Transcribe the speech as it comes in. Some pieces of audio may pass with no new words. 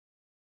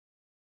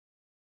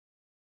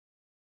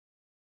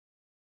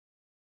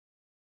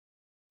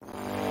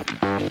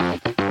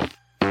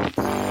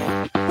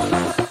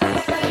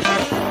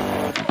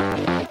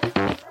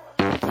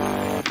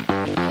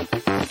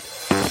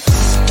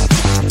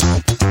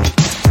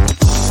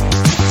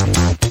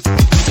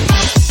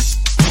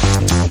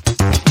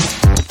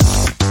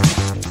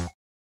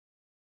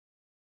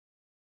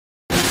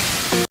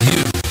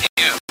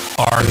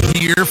are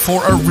here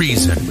for a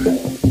reason.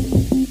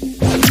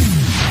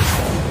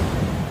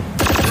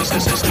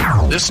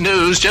 This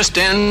news just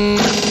in.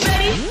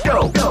 Ready?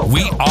 Go.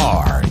 We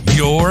are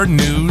your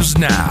news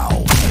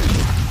now.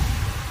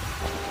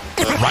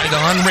 Right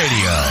On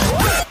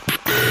Radio.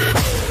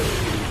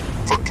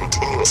 For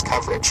continuous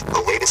coverage,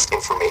 the latest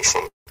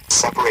information,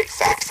 separate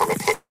fact from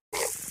opinion,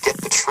 get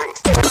the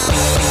truth.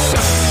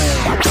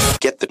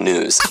 Get the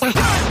news.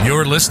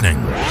 You're listening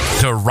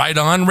to Right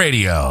On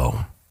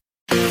Radio.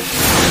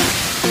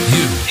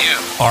 You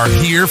are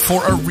here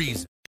for a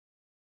reason.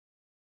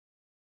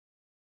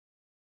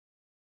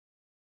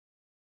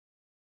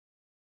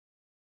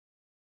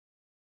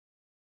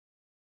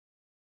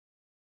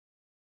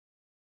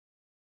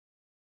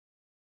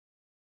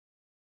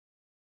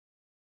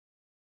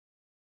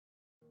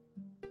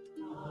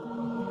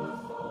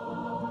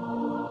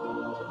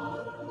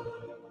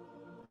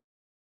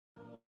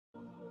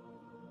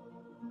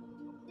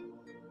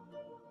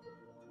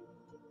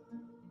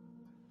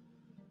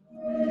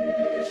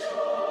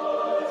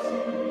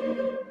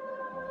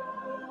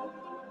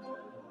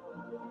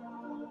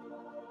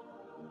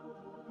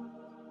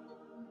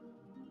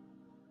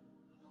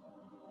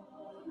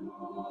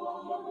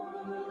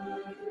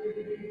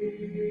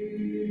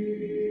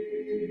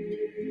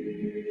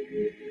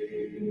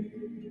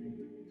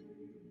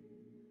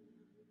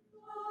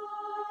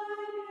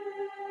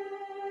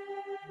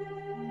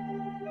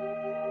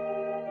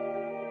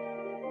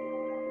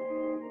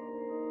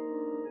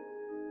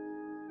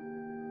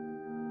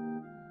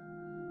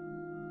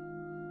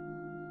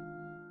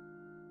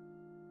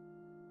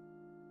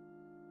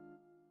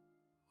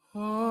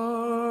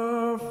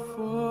 Our Father,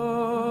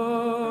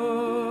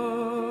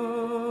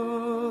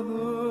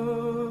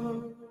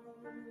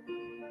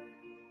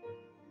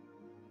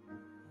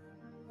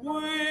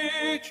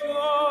 which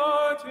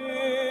art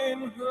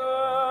in heaven,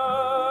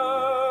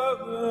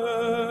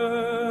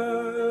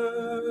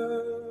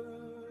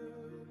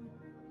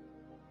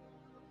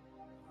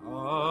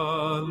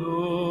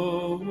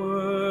 hallowed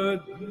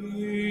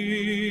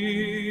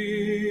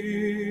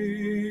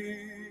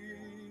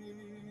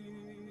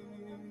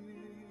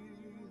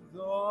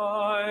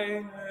thy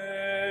name.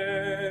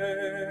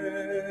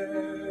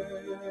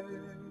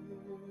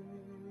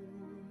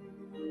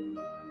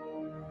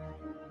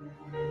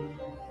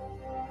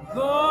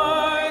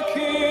 Thy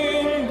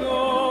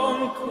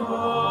kingdom come,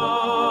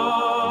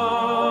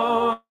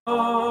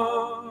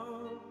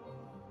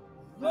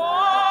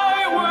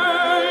 thy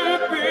will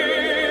be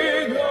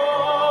done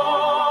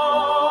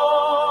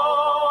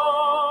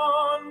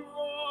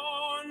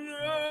on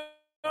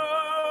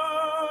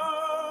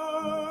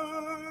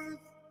earth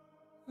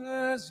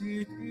as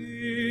it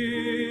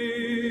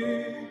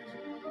is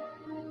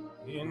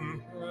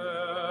in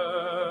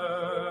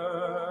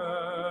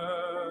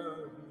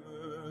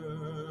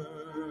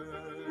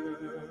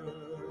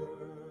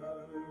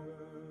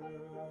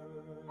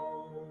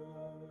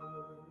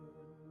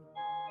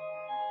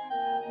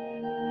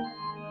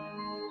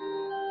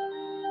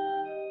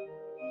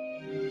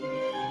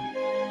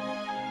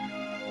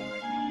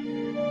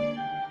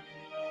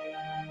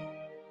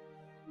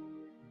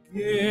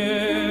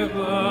Give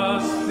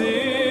us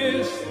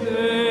this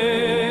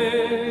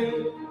day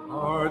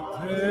our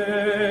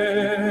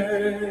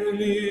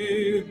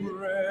daily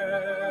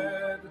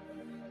bread,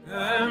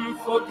 and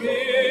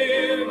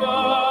forgive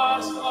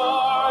us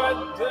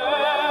our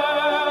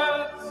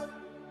debts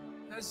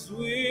as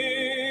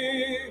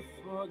we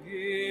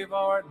forgive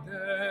our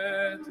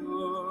debtors.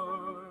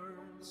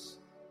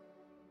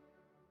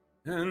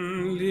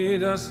 And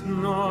lead us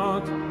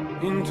not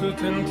into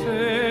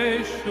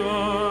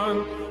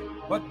temptation,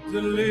 but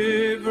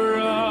deliver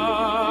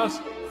us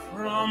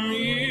from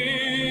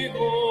evil.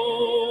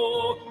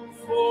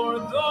 For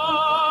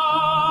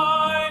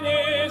thine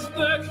is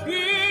the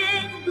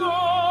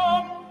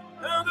kingdom,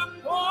 and the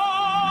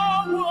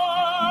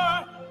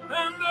power,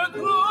 and the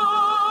glory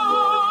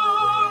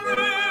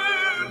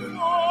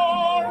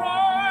forever.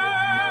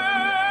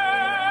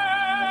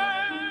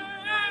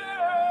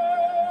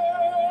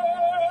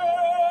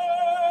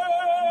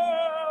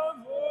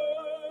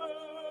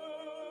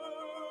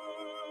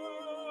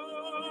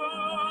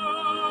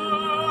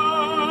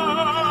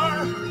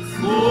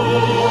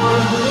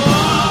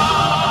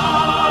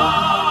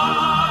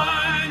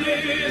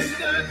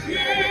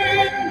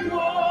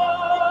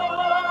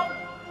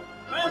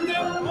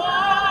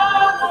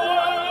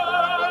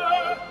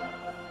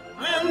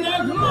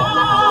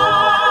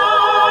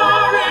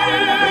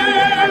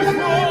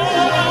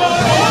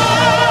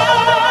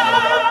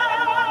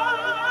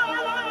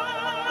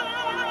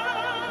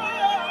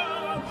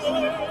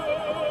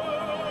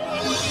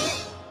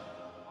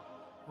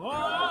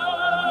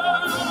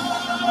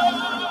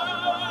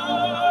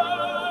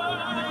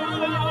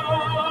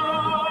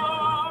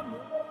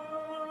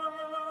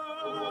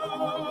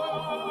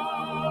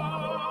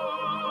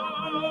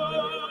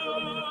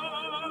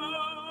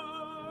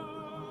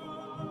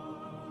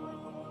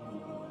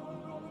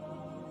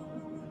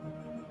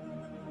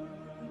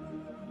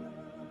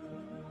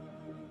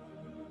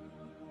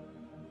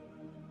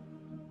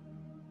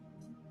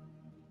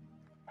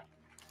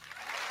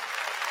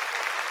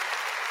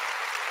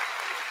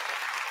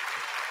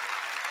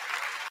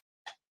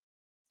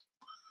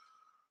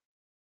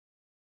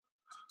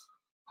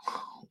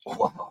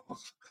 Wow.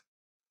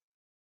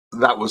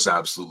 That was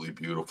absolutely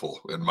beautiful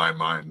in my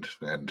mind.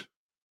 And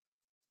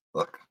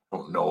look, I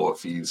don't know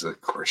if he's a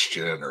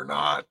Christian or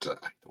not.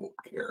 I don't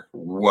care.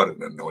 What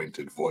an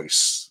anointed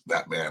voice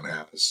that man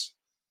has.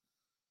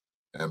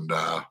 And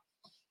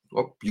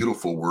what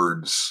beautiful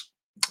words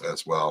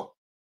as well.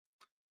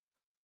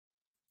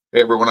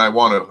 Hey, everyone, I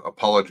want to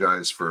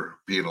apologize for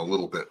being a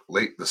little bit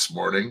late this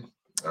morning.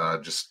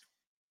 Just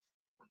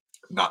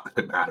not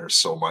that it matters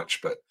so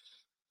much, but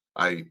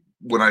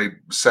when I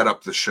set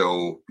up the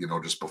show,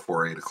 just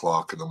before 8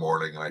 o'clock in the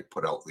morning, I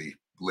put out the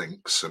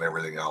links and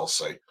everything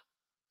else. I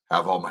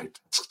have all my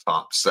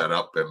desktop set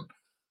up, and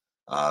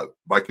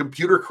my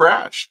computer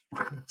crashed.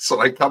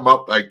 So I come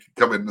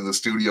into the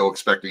studio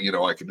expecting,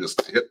 I could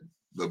just hit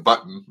the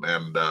button,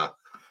 and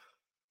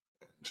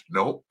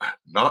nope,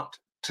 not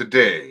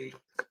today.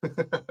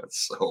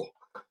 So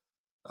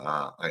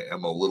I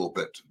am a little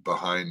bit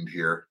behind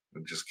here.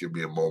 Just give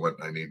me a moment.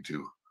 I need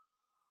to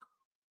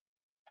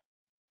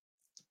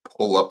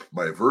pull up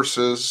my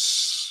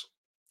verses,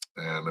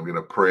 and I'm going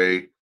to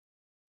pray.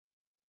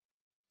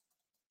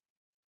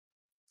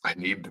 I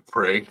need to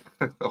pray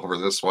over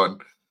this one.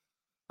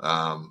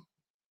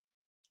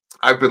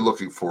 I've been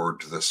looking forward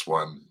to this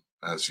one.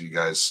 As you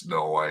guys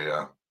know,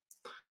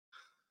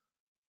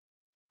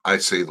 I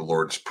say the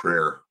Lord's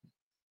Prayer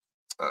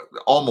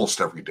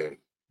almost every day.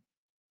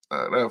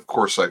 And of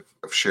course, I've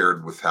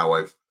shared with how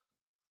I've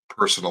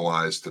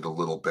personalized it a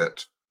little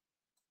bit,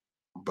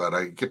 but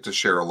I get to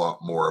share a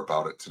lot more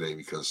about it today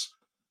because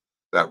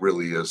that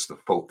really is the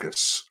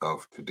focus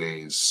of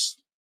today's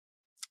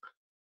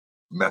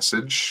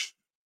message.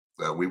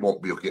 We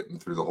won't be getting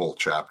through the whole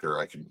chapter,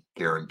 I can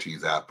guarantee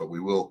that, but we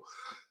will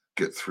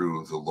get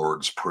through the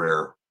Lord's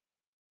Prayer.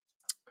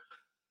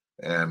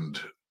 And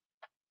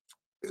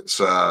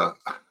it's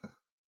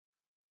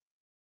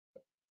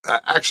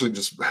actually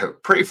just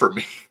pray for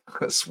me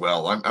as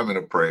well. I'm going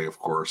to pray, of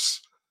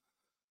course,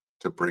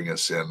 to bring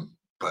us in,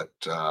 but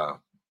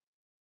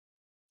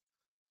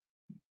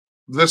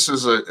this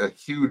is a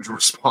huge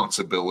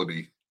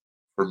responsibility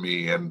for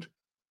me. And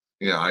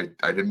I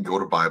didn't go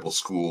to Bible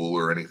school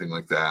or anything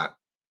like that,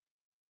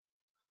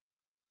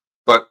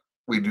 but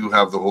we do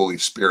have the Holy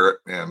Spirit,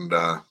 and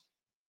I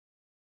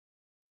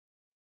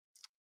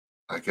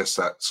guess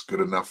that's good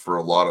enough for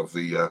a lot of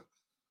the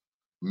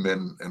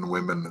men and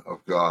women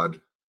of God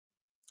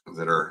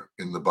that are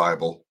in the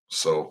Bible.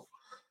 So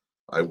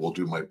I will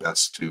do my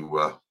best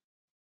to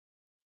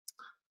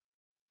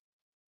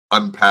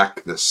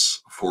unpack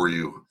this for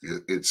you.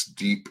 It's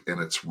deep and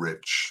it's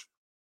rich.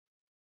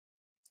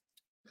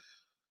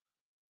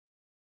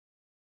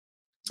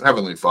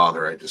 Heavenly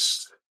Father, I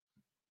just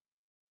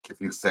give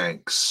you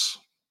thanks.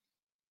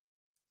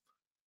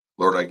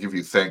 Lord, I give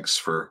you thanks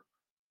for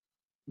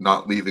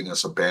not leaving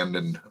us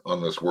abandoned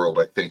on this world.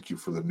 I thank you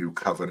for the new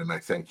covenant. I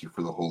thank you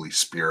for the Holy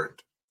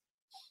Spirit.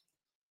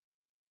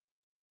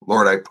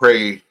 Lord, I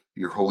pray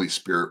your Holy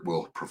Spirit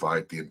will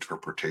provide the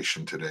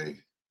interpretation today.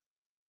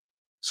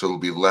 So it'll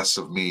be less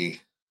of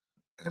me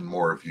and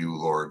more of you,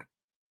 Lord,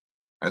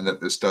 and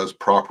that this does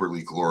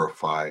properly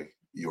glorify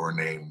your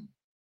name.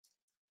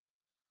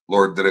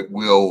 Lord, that it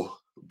will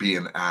be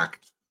an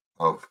act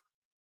of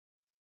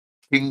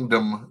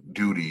kingdom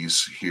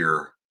duties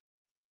here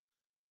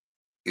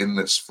in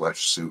this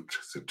flesh suit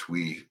that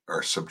we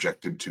are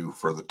subjected to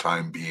for the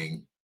time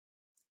being.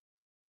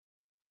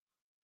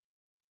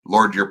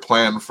 Lord, your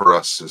plan for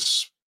us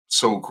is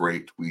so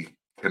great, we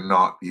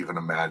cannot even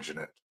imagine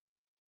it.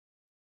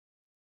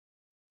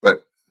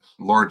 But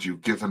Lord,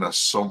 you've given us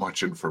so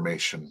much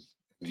information.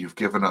 You've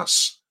given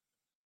us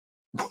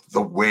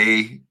the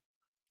way,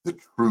 the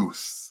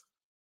truth,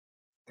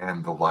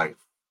 and the life.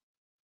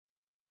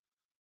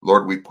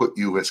 Lord, we put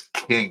you as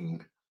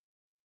king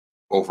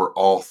over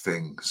all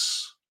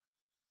things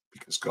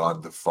because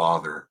God the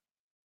Father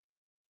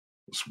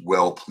was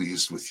well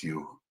pleased with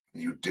you.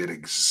 You did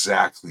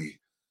exactly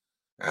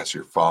as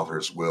your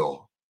Father's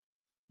will,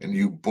 and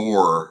you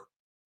bore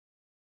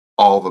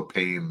all the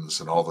pains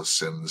and all the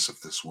sins of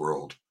this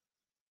world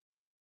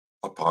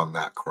upon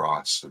that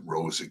cross and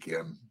rose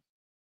again.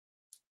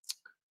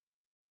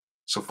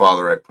 So,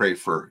 Father, I pray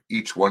for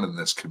each one in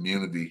this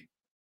community.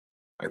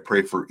 I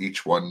pray for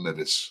each one that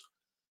is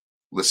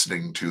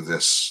listening to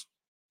this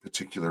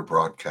particular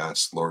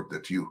broadcast, Lord,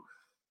 that you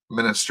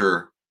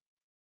minister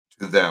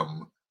to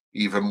them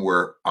even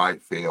where I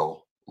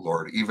fail,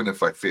 Lord, even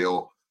if I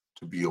fail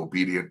to be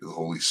obedient to the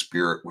Holy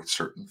Spirit with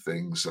certain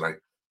things, and I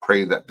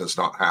pray that does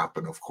not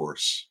happen, of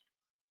course.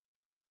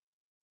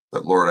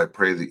 But Lord, I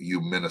pray that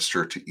you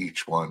minister to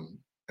each one.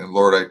 And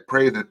Lord, I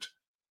pray that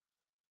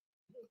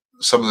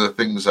some of the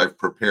things I've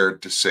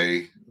prepared to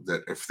say,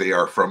 that if they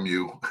are from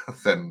you,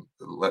 then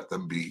let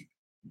them be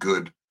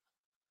good.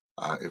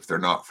 If they're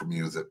not from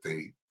you, that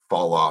they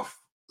fall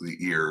off the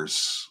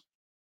ears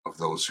of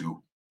those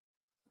who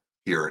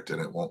hear it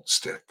and it won't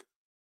stick.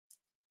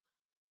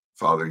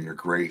 Father, your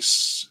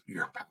grace,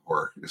 your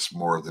power is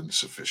more than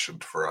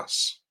sufficient for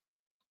us.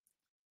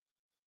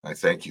 I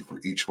thank you for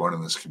each one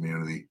in this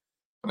community.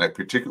 And I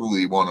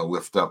particularly want to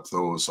lift up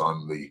those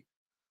on the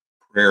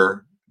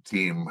prayer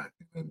team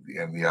and the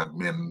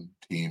admin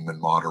team and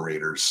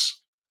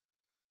moderators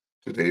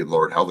today,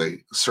 Lord, how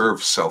they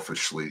serve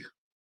selfishly.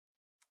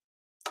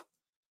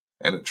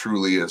 And it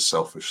truly is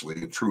selfishly.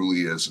 It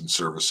truly is in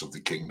service of the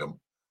kingdom.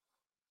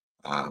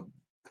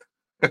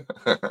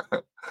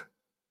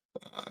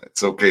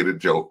 It's okay to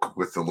joke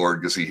with the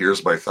Lord because he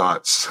hears my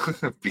thoughts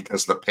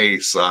because the pay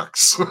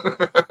sucks.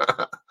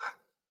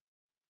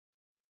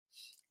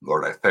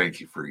 Lord, I thank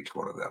you for each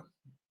one of them.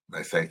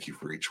 I thank you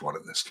for each one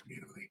in this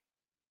community.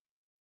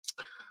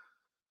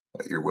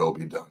 That your will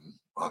be done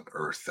on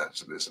earth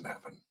as it is in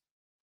heaven.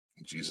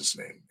 In Jesus'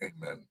 name,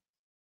 amen.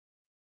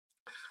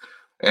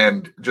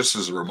 And just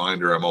as a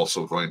reminder, I'm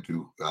also going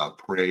to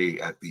pray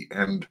at the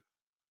end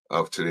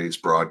of today's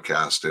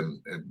broadcast.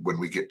 And when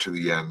we get to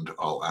the end,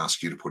 I'll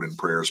ask you to put in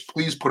prayers.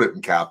 Please put it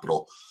in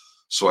capital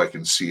so I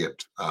can see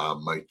it.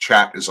 My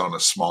chat is on a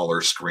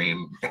smaller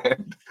screen,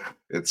 and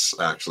it's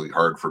actually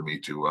hard for me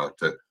to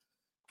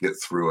get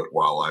through it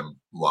while I'm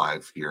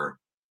live here.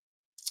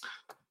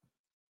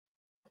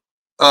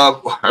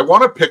 I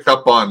want to pick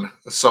up on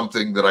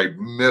something that I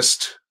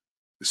missed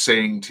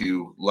saying to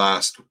you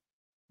last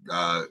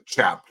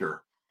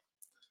chapter.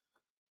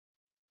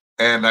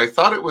 And I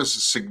thought it was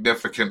a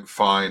significant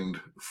find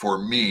for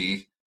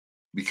me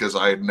because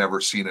I had never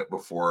seen it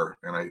before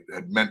and I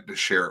had meant to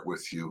share it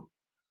with you.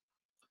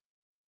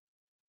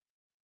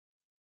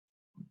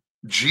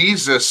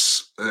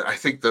 Jesus, I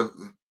think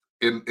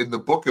in the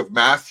book of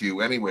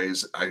Matthew,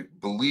 anyways, I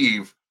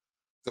believe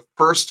the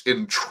first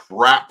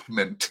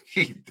entrapment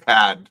he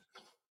had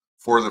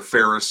for the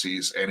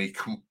Pharisees, and he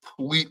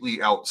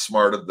completely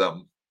outsmarted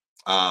them.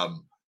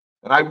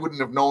 And I wouldn't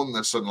have known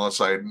this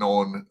unless I had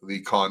known the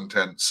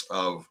contents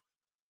of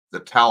the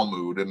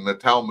Talmud. And the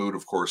Talmud,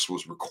 of course,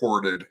 was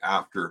recorded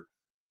after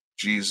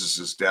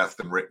Jesus's death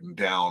and written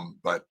down,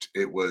 but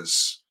it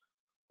was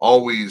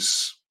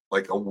always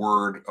like a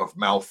word of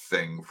mouth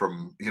thing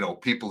from,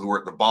 people who were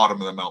at the bottom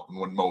of the mountain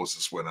when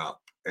Moses went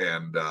up.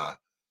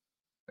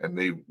 And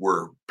they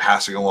were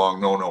passing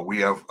along, no, we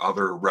have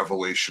other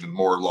revelation and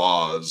more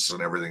laws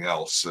and everything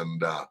else.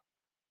 And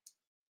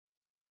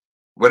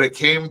when it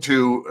came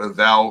to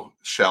thou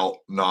shalt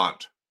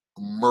not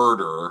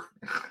murder,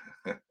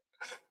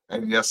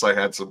 and yes, I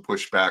had some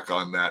pushback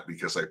on that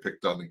because I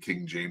picked on the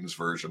King James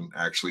Version.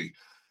 Actually,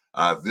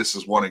 this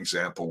is one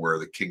example where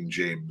the King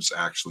James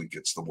actually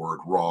gets the word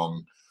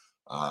wrong.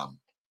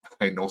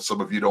 I know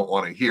some of you don't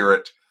want to hear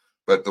it,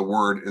 but the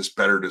word is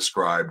better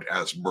described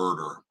as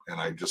murder. And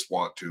I just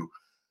want to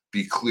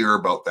be clear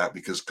about that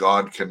because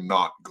God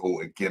cannot go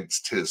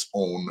against his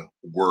own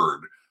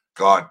word.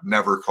 God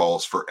never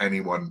calls for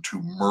anyone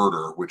to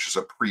murder, which is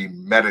a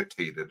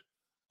premeditated.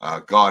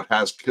 God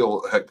has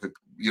called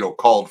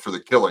for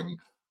the killing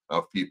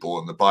of people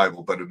in the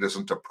Bible, but it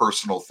isn't a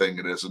personal thing.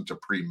 It isn't a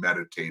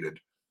premeditated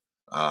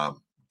type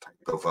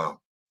of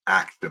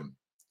action.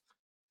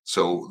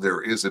 So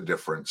there is a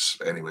difference.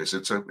 Anyways,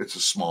 it's a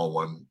small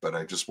one, but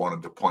I just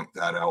wanted to point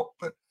that out.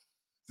 But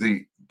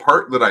the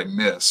part that I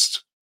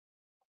missed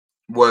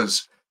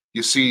was,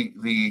 you see,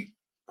 the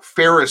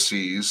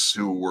Pharisees,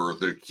 who were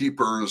the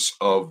keepers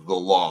of the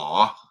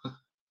law,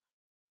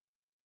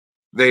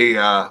 they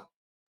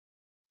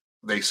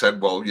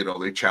said, well,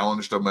 they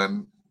challenged him,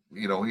 and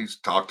he's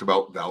talked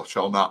about thou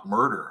shalt not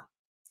murder.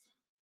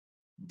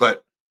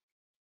 But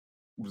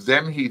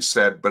then he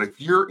said, but if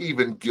you're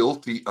even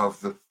guilty of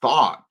the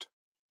thought,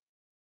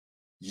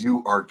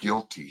 you are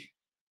guilty.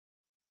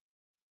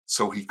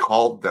 So he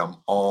called them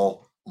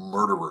all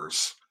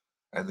murderers,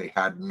 and they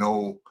had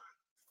no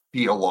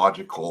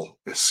theological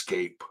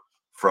escape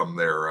from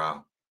their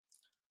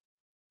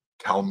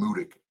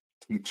Talmudic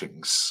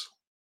teachings.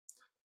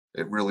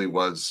 It really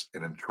was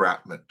an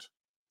entrapment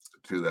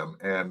to them.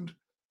 And,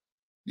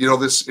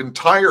 this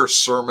entire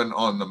Sermon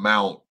on the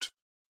Mount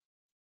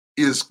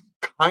is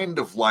kind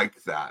of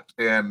like that.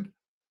 And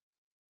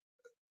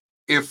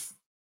if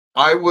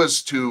I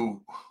was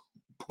to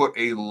put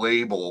a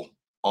label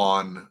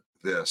on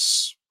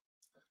this,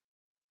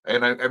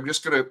 and I'm going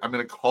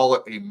to call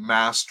it a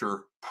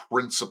master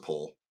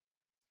principle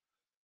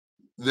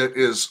that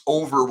is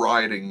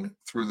overriding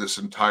through this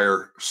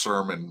entire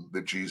sermon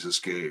that Jesus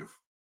gave.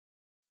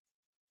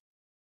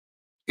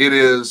 It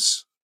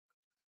is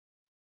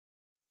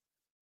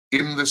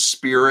in the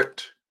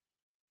Spirit,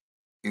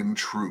 in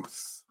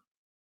truth.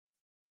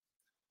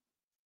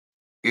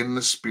 In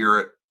the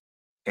Spirit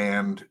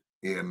and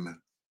in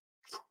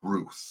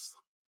truth.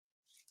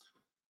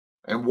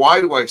 And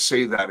why do I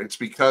say that? It's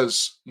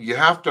because you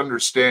have to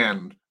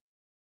understand,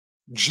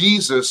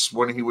 Jesus,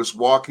 when he was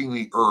walking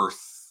the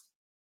earth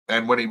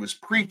and when he was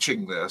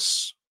preaching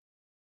this,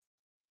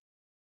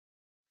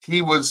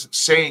 he was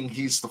saying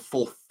he's the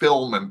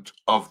fulfillment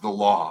of the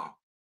law.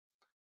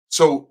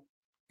 So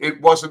it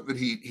wasn't that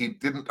he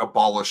didn't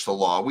abolish the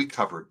law. We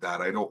covered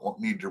that. I don't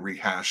need to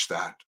rehash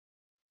that.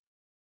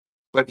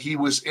 But he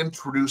was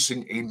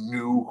introducing a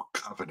new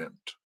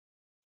covenant.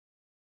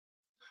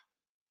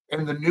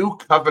 And the new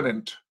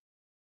covenant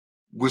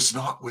was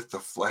not with the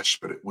flesh,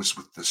 but it was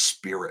with the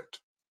Spirit.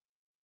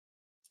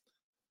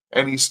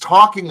 And he's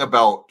talking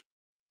about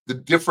the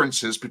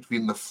differences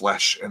between the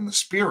flesh and the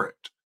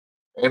spirit.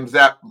 And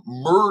that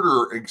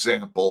murder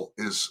example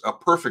is a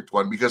perfect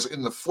one, because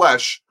in the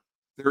flesh,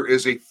 there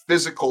is a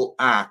physical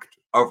act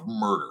of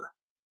murder.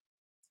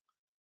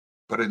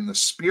 But in the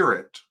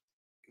spirit,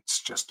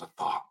 it's just a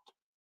thought.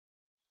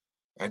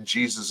 And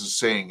Jesus is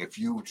saying, if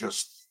you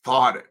just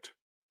thought it,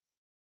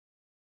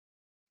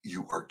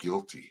 you are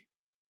guilty.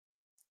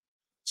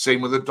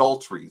 Same with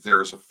adultery.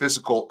 There is a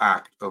physical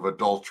act of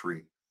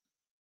adultery,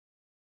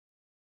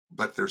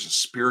 but there's a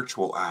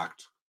spiritual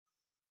act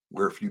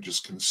where if you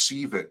just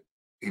conceive it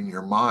in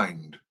your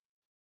mind,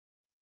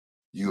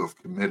 you have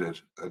committed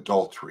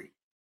adultery.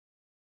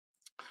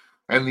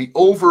 And the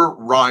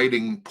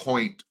overriding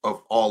point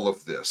of all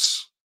of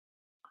this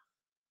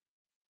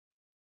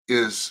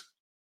is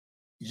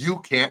you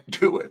can't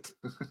do it.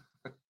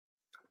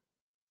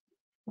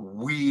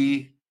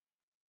 We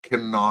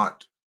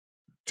cannot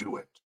do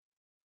it.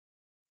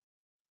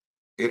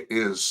 It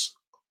is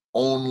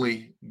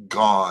only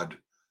God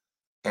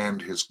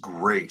and His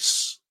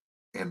grace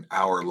in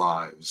our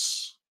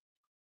lives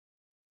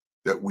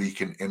that we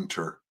can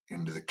enter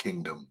into the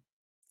kingdom.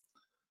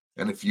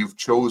 And if you've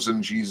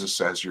chosen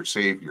Jesus as your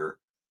Savior,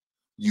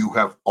 you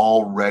have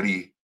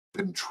already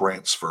been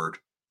transferred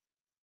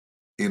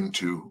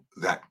into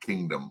that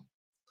kingdom.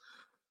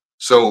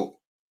 So,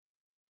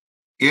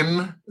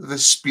 in the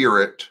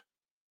Spirit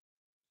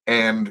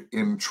and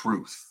in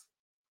truth.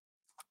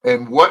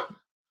 And what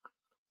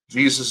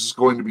Jesus is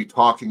going to be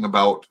talking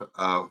about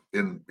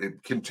in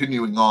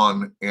continuing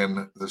on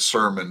in the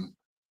sermon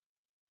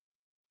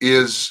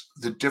is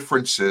the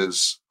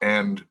differences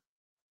and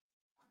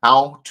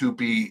how to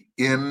be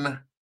in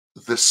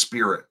the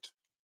Spirit.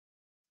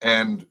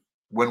 And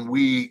when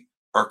we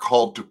are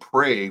called to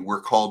pray,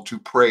 we're called to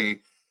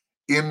pray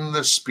in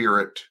the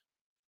Spirit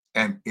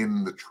and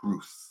in the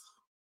truth.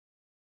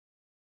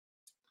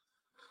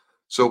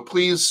 So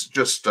please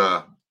just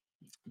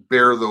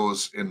bear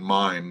those in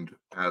mind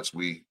as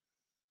we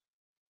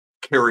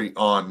carry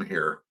on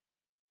here.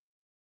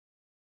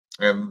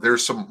 And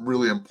there's some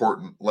really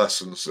important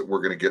lessons that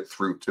we're going to get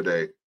through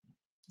today.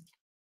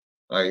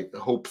 I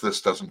hope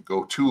this doesn't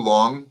go too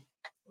long,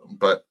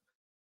 but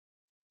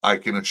I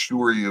can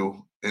assure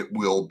you it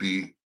will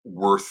be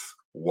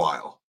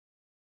worthwhile.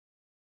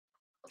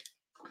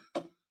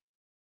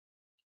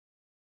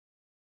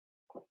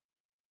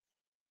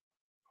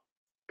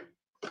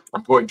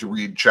 I'm going to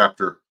read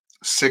chapter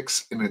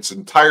 6 in its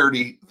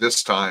entirety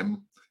this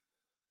time,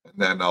 and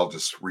then I'll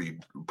just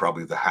read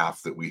probably the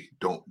half that we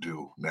don't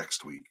do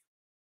next week.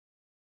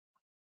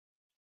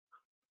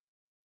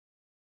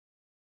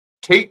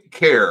 Take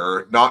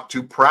care not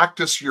to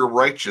practice your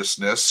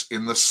righteousness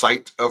in the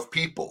sight of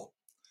people,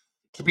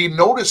 to be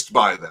noticed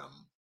by them.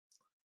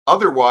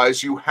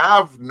 Otherwise, you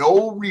have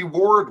no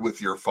reward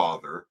with your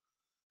Father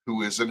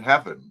who is in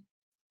heaven.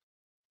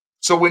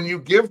 So when you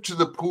give to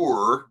the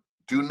poor,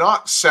 do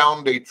not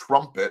sound a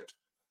trumpet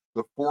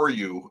before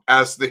you,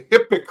 as the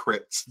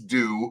hypocrites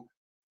do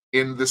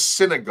in the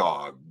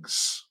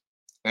synagogues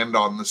and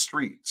on the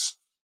streets.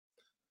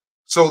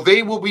 So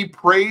they will be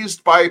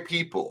praised by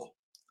people.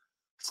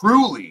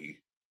 Truly,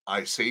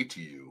 I say to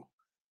you,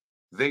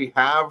 they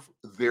have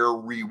their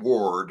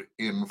reward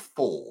in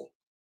full.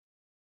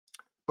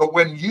 But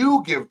when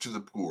you give to the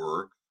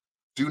poor,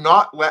 do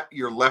not let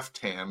your left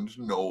hand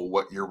know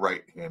what your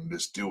right hand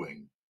is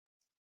doing,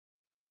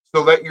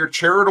 so that your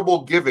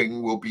charitable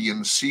giving will be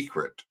in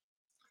secret,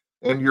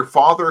 and your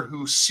Father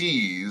who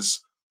sees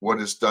what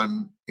is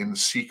done in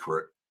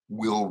secret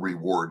will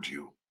reward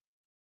you.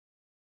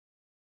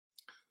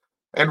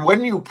 And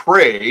when you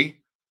pray,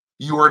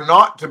 you are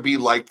not to be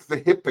like the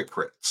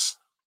hypocrites,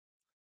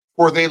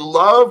 for they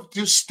love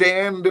to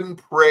stand and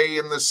pray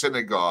in the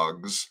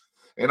synagogues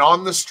and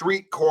on the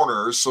street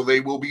corners, so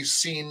they will be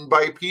seen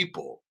by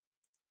people.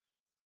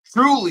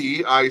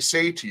 Truly, I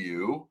say to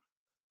you,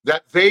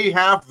 that they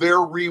have their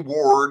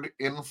reward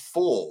in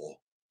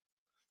full.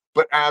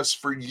 But as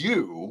for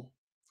you,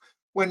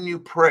 when you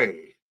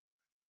pray,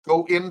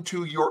 go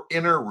into your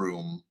inner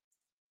room,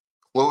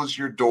 close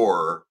your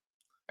door,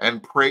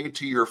 and pray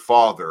to your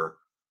Father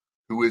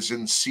who is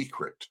in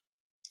secret.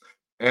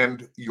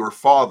 And your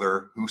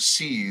Father who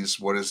sees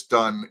what is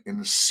done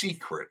in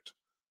secret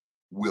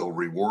will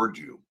reward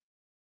you.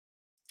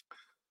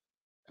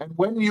 And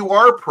when you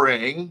are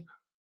praying,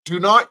 do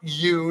not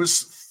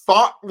use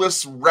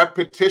thoughtless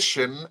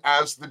repetition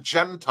as the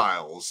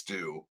Gentiles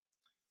do,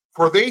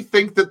 for they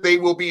think that they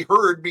will be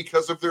heard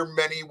because of their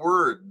many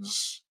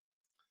words.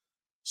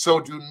 So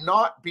do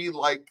not be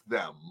like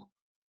them,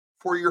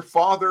 for your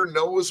Father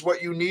knows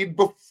what you need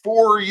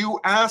before you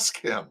ask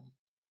Him.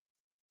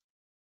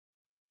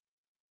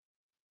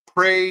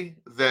 Pray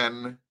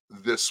then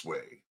this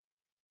way: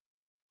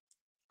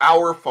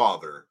 Our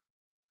Father,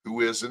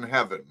 who is in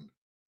heaven,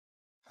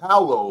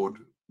 hallowed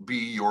be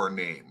your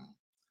name.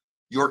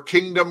 Your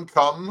kingdom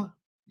come,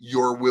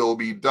 your will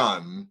be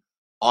done,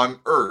 on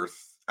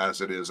earth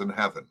as it is in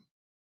heaven.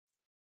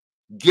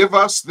 Give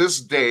us this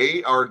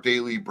day our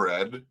daily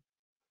bread,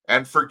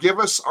 And forgive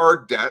us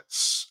our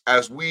debts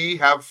as we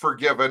have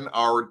forgiven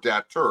our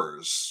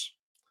debtors.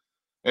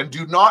 And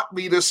do not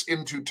lead us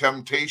into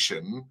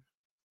temptation,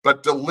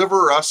 but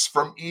deliver us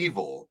from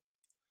evil.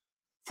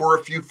 For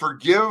if you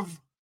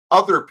forgive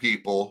other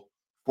people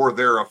for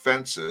their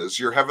offenses,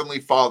 your heavenly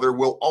Father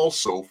will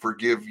also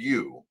forgive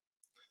you.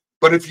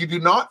 But if you do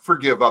not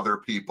forgive other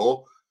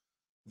people,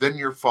 then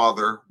your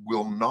Father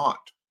will not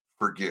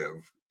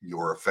forgive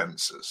your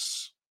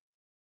offenses.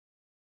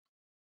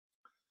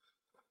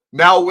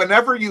 Now,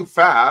 whenever you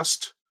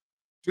fast,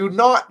 do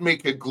not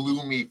make a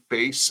gloomy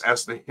face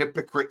as the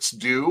hypocrites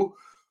do,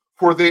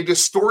 for they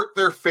distort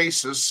their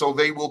faces so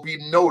they will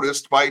be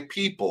noticed by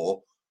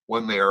people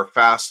when they are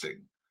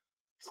fasting.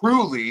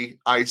 Truly,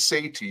 I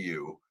say to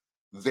you,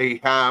 they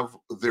have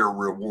their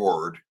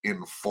reward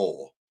in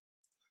full.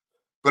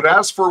 But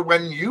as for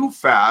when you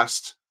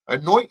fast,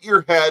 anoint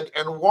your head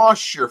and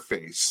wash your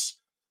face,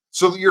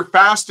 so that your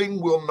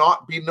fasting will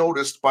not be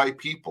noticed by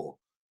people,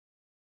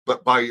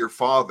 but by your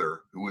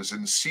Father who is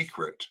in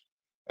secret.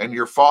 And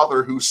your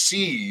Father who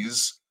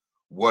sees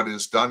what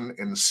is done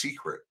in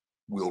secret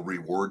will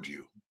reward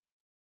you.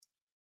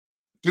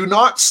 Do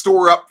not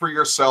store up for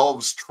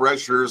yourselves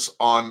treasures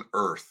on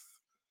earth,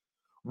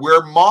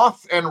 where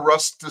moth and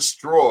rust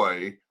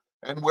destroy,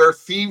 and where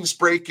thieves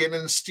break in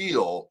and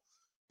steal,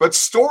 but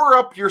store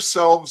up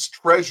yourselves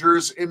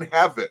treasures in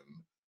heaven,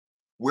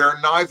 where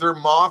neither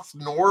moth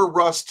nor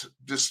rust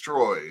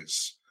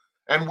destroys,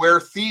 and where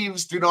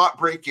thieves do not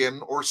break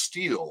in or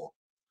steal.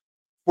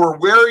 For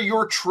where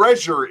your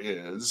treasure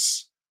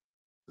is,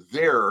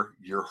 there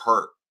your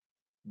heart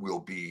will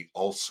be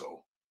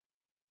also.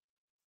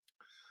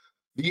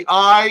 The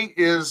eye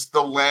is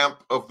the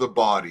lamp of the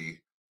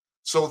body.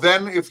 So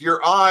then, if your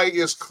eye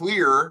is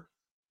clear,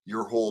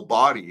 your whole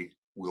body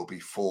will be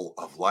full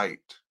of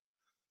light.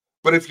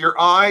 But if your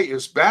eye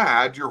is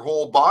bad, your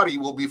whole body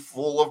will be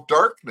full of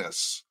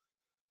darkness.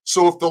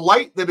 So if the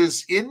light that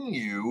is in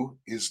you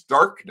is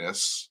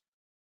darkness,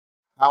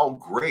 how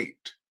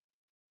great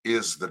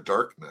is the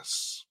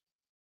darkness?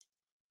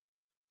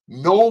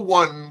 No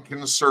one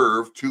can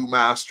serve two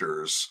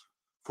masters,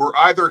 for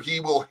either he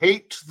will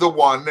hate the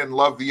one and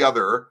love the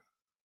other,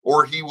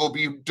 or he will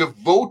be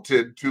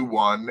devoted to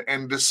one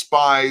and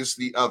despise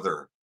the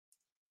other.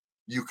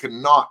 You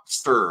cannot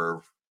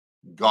serve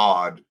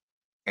God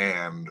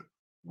and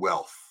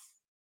wealth.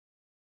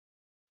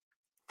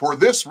 For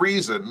this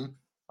reason,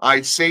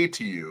 I say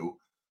to you,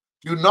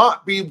 do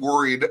not be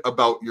worried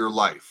about your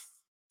life,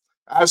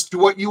 as to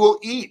what you will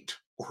eat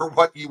or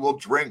what you will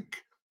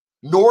drink,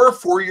 nor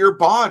for your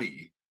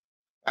body,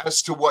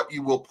 as to what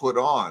you will put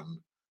on.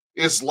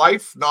 Is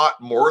life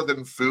not more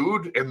than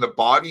food, and the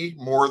body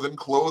more than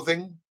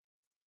clothing?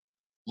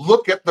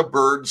 Look at the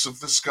birds of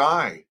the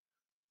sky.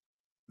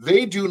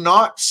 They do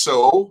not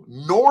sow,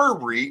 nor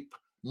reap,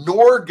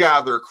 nor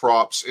gather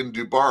crops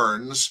into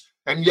barns,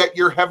 and yet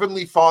your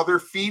heavenly Father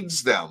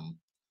feeds them.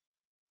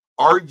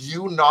 Are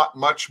you not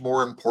much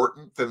more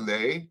important than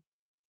they?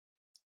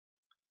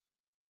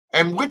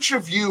 And which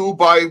of you,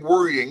 by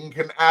worrying,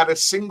 can add a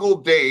single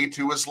day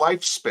to his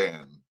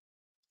lifespan?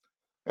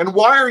 And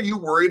why are you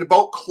worried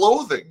about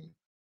clothing?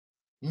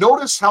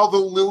 Notice how the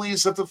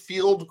lilies of the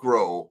field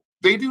grow.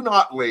 They do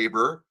not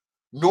labor,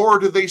 nor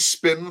do they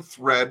spin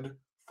thread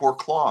for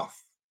cloth.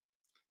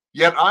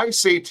 Yet I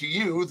say to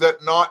you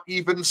that not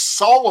even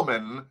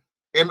Solomon,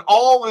 in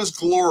all his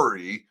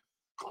glory,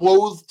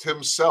 clothed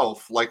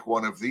himself like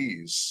one of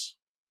these.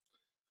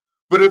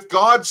 But if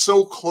God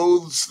so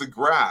clothes the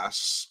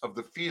grass of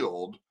the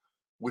field,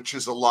 which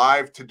is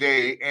alive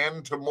today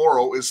and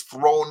tomorrow is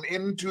thrown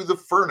into the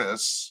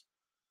furnace,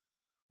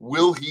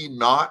 will he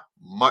not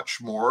much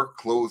more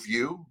clothe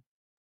you?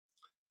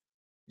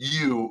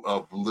 You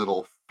of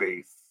little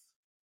faith.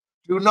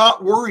 Do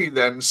not worry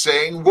then,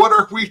 saying, what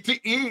are we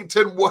to eat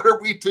and what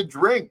are we to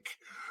drink?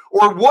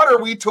 Or what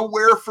are we to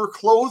wear for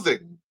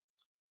clothing?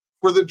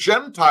 For the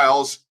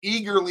Gentiles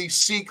eagerly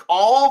seek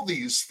all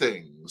these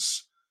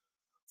things.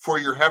 For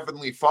your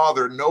heavenly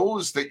Father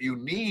knows that you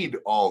need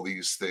all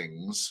these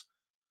things.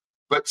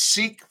 But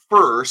seek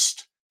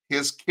first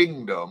his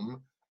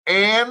kingdom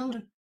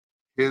and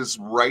his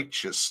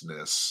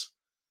righteousness,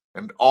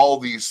 and all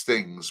these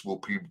things will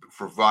be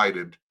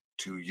provided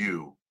to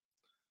you.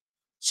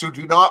 So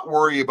do not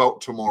worry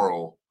about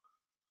tomorrow,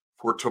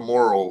 for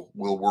tomorrow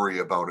will worry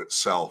about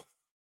itself.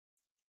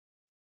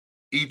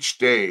 Each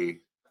day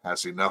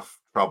has enough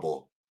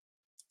trouble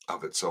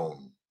of its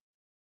own.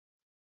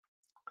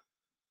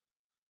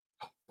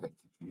 Thank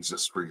you,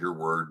 Jesus, for your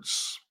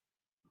words.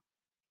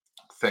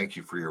 Thank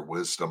you for your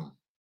wisdom.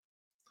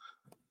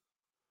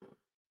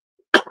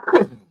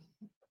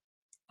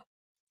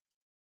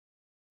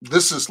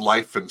 This is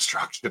life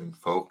instruction,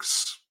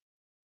 folks.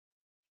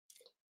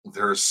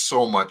 There's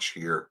so much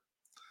here.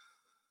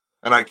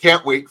 And I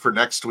can't wait for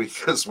next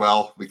week as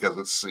well, because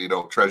it's,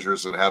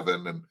 treasures in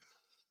heaven and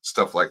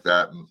stuff like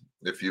that. And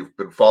if you've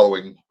been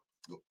following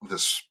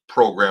this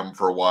program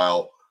for a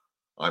while,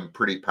 I'm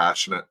pretty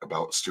passionate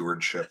about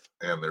stewardship,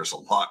 and there's a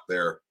lot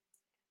there.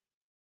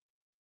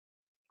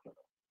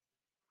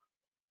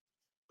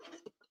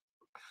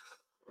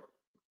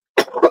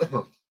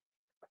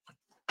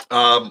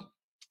 Um,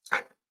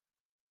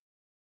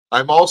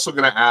 I'm also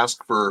going to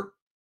ask for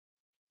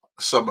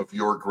some of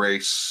your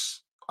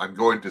grace. I'm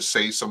going to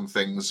say some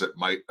things that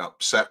might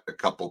upset a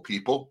couple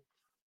people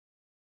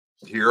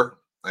here,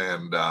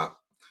 and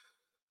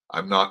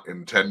I'm not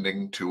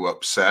intending to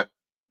upset,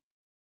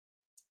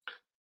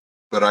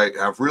 but I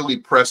have really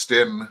pressed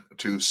in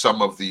to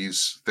some of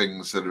these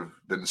things that have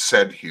been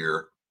said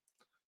here,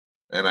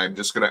 and I'm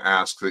just going to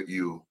ask that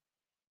you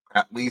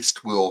at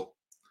least will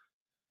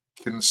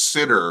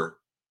consider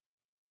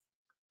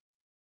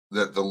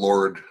that the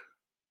Lord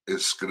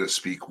is going to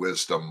speak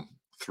wisdom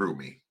through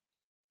me.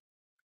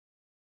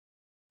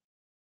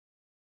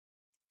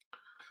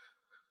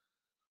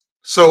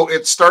 So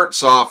it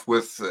starts off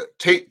with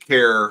take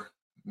care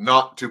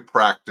not to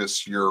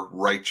practice your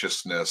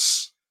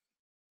righteousness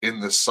in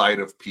the sight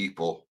of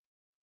people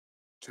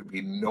to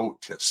be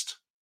noticed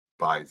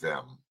by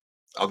them.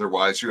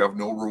 Otherwise, you have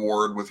no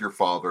reward with your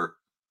Father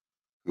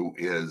who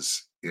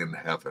is in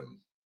heaven.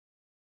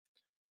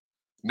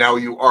 Now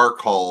you are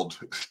called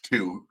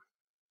to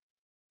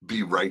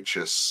be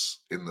righteous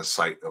in the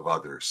sight of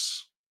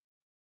others.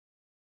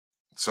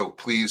 So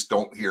please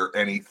don't hear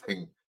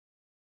anything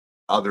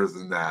other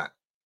than that.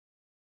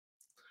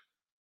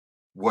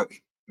 What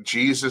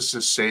Jesus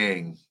is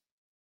saying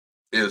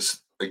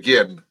is,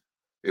 again,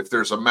 if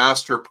there's a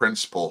master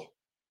principle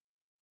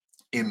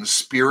in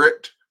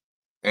spirit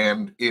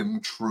and in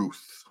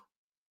truth,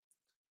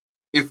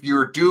 if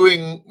you're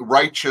doing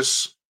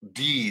righteous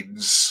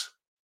deeds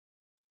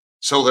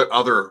so that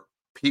other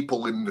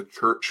people in the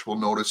church will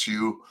notice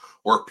you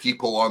or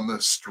people on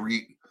the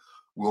street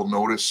will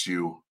notice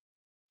you,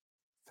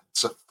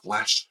 it's a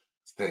flesh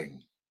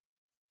thing.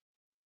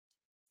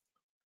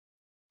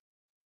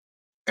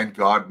 And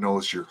God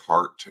knows your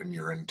heart and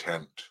your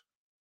intent.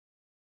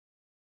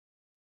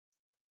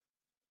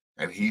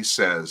 And he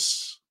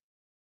says,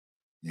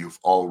 you've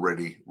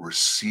already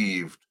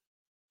received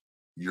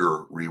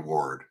your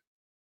reward.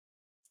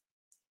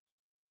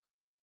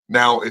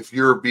 Now, if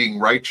you're being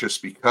righteous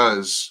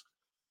because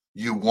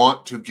you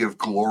want to give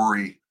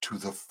glory to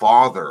the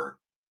Father,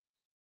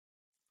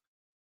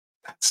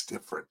 that's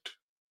different.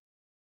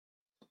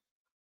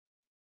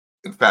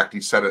 In fact,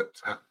 he said it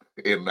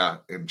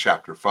in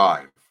chapter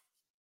 5.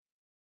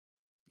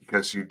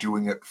 Because you're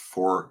doing it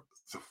for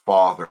the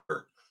Father.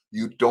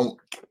 You don't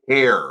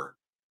care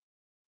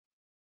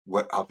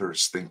what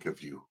others think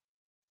of you.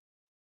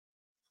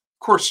 Of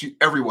course,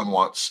 everyone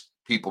wants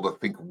people to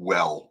think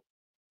well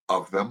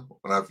of them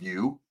and of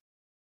you.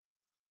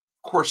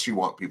 Of course, you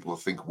want people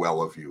to think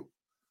well of you.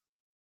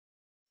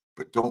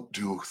 But don't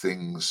do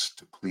things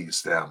to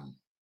please them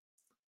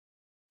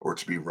or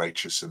to be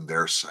righteous in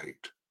their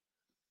sight.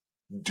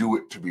 Do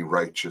it to be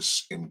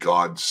righteous in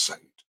God's sight.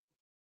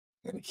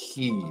 And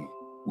he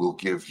will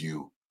give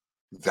you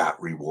that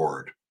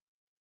reward.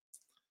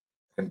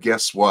 And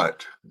guess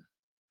what?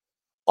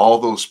 All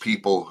those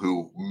people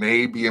who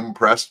may be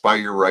impressed by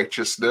your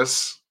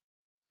righteousness,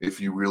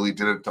 if you really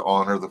did it to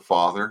honor the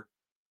Father,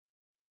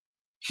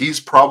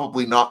 he's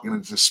probably not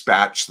going to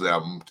dispatch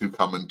them to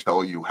come and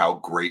tell you how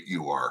great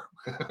you are.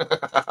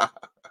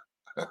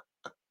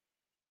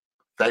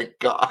 Thank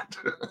God.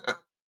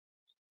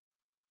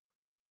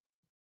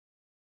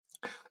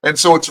 And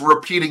so it's a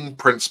repeating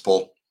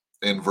principle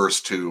in verse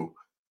 2.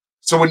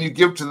 So when you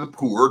give to the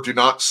poor, do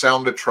not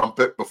sound a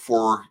trumpet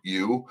before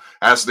you,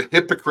 as the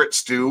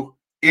hypocrites do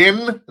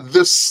in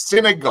the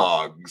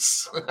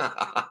synagogues.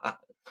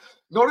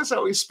 Notice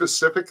how he's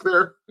specific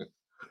there.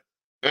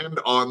 And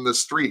on the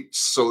streets,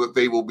 so that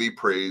they will be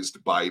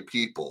praised by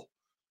people.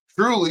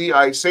 Truly,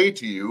 I say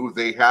to you,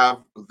 they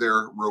have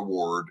their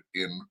reward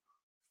in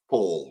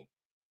full.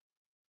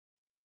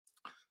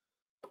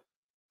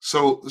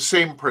 So the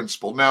same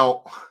principle.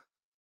 Now,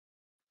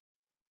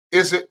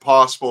 is it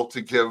possible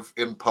to give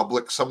in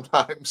public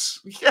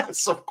sometimes?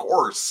 Yes, of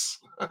course.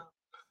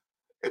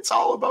 It's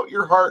all about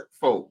your heart,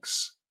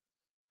 folks.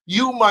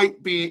 You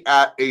might be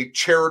at a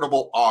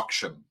charitable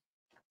auction.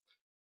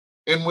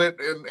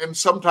 And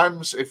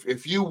sometimes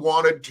if you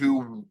wanted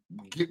to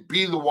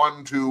be the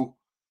one to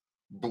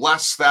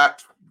bless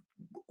that,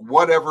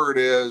 whatever it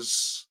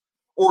is,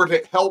 or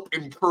to help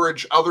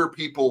encourage other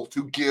people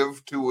to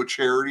give to a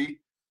charity,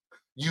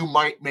 you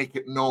might make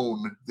it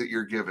known that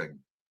you're giving.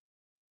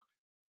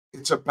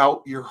 It's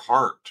about your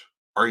heart.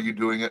 Are you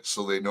doing it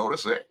so they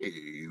notice,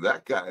 hey,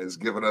 that guy is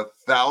giving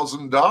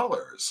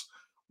 $1,000.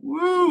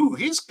 Woo,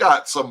 he's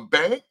got some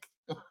bank,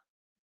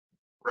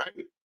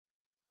 right?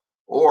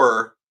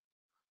 Or,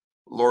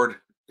 Lord,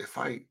 if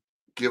I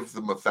give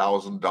them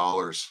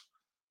 $1,000,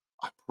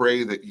 I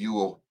pray that you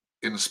will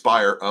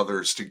inspire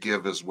others to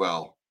give as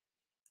well.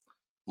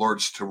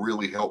 Lord's to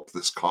really help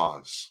this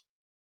cause.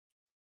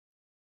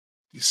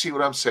 You see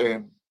what I'm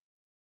saying?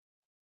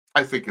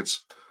 I think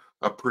it's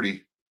a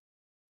pretty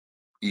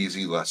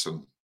easy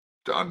lesson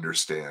to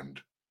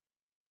understand.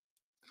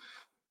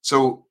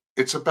 So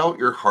it's about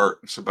your heart.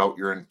 It's about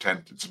your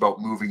intent. It's about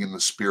moving in the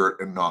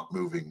spirit and not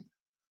moving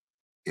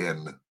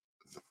in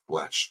the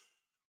flesh.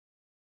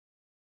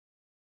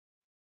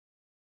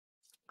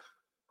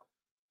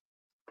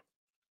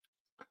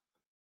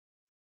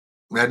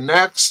 And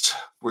next,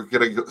 we're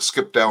going to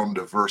skip down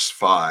to verse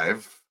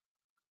 5.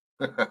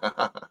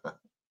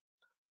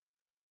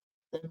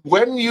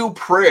 When you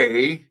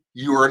pray,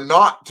 you are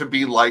not to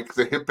be like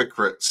the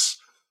hypocrites,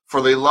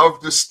 for they love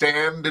to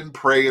stand and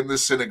pray in the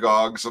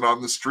synagogues and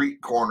on the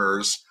street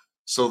corners,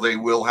 so they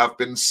will have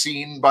been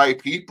seen by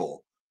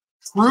people.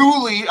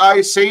 Truly,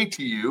 I say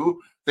to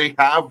you, they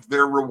have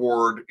their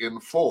reward in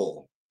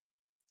full.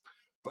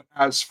 But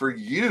as for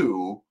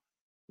you,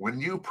 when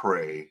you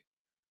pray,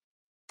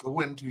 go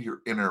into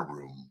your inner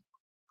room,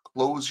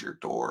 close your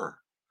door,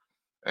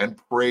 and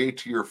pray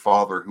to your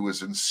Father who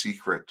is in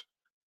secret,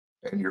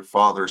 and your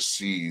Father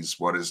sees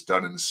what is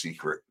done in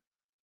secret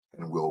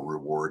and will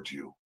reward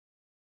you.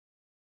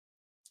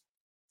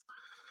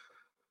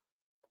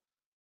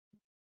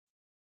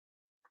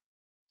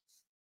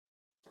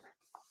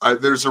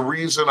 There's a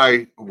reason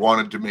I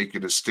wanted to make a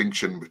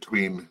distinction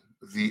between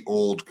the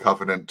Old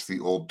Covenant, the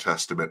Old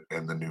Testament,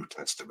 and the New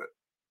Testament.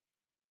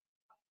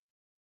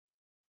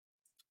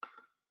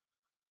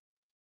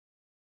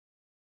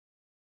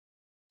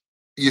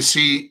 You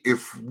see,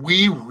 if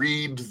we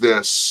read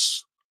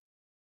this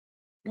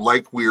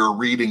like we are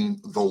reading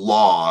the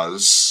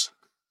laws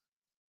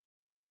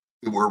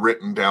that were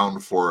written down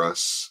for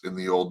us in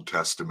the Old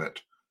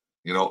Testament,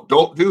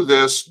 don't do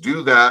this,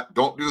 do that,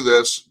 don't do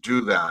this,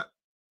 do that,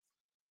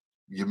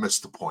 you miss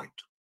the point.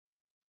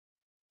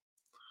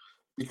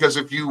 Because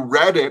if you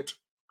read it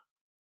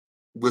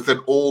with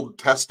an Old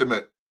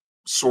Testament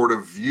sort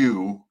of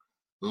view,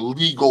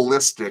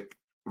 legalistic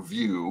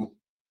view,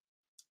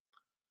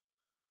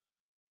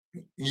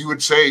 you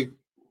would say,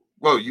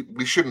 well,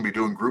 we shouldn't be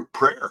doing group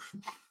prayer.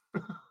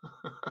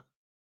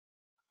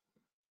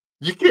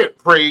 You can't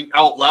pray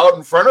out loud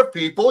in front of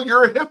people.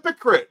 You're a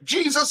hypocrite.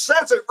 Jesus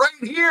says it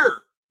right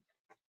here.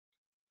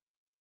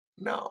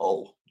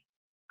 No.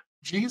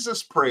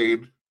 Jesus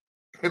prayed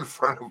in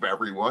front of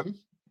everyone.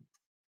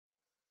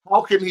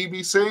 How can he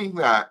be saying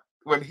that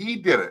when he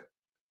did it?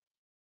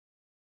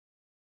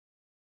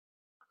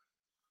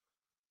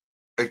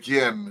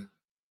 Again,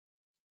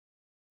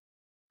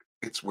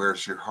 it's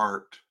where's your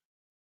heart?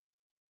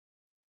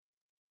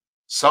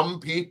 Some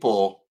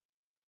people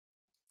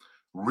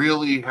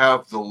really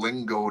have the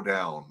lingo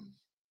down.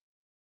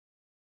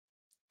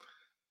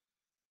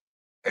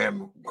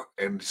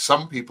 And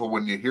some people,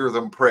 when you hear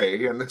them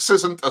pray, and this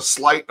isn't a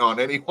slight on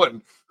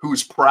anyone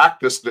who's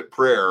practiced at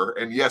prayer,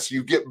 and yes,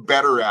 you get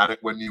better at it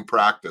when you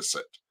practice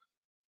it.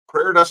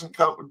 Prayer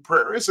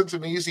isn't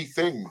an easy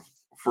thing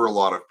for a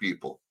lot of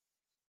people.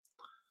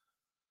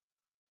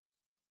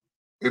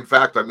 In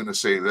fact, I'm going to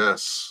say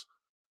this.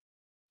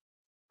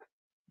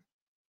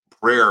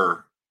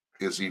 Prayer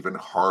is even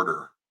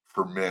harder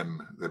for men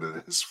than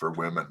it is for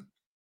women.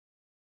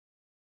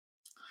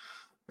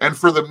 And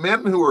for the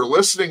men who are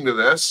listening to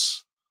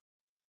this,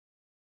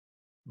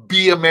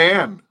 be a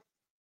man.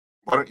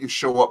 Why don't you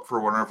show up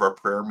for one of our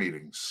prayer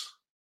meetings?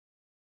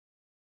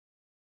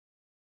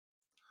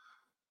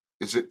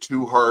 Is it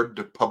too hard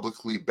to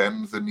publicly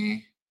bend the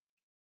knee?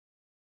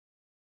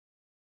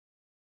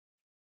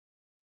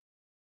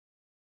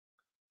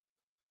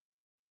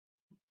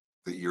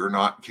 That you're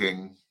not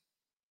king?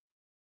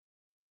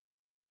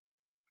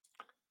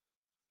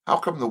 How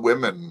come the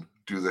women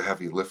do the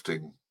heavy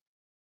lifting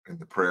in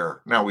the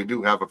prayer? Now, we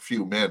do have a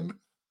few men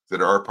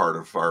that are part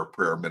of our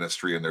prayer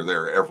ministry, and they're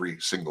there every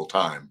single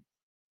time.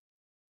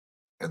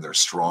 And they're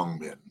strong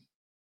men.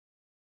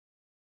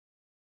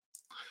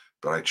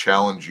 But I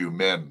challenge you,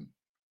 men,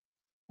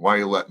 why are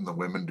you letting the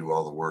women do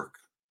all the work?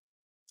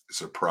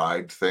 It's a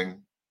pride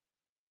thing.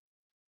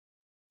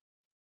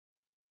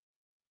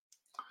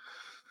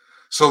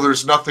 So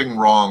there's nothing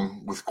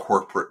wrong with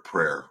corporate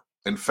prayer.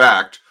 In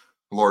fact,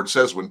 the Lord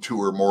says when two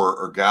or more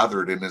are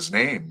gathered in his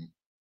name.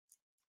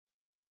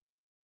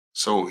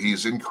 So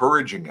he's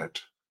encouraging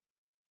it.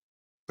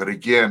 But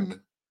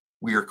again,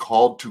 we are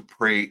called to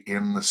pray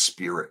in the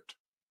Spirit.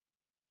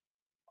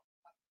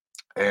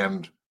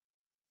 And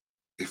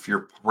if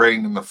you're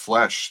praying in the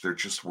flesh, they're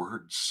just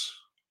words.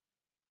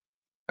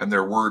 And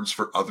they're words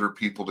for other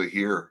people to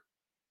hear.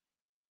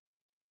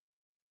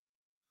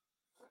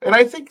 And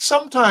I think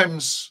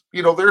sometimes,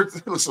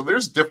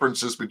 there's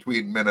differences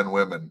between men and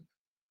women.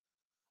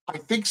 I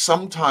think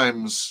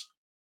sometimes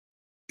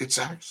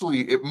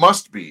it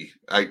must be.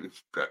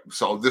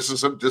 So this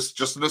is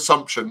just an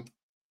assumption,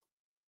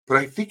 but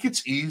I think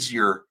it's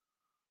easier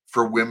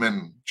for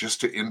women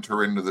just to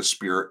enter into the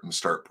Spirit and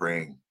start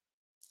praying.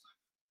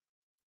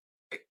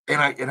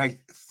 And I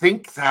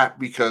think that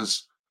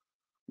because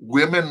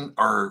women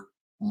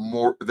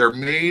they're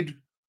made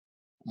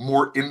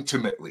more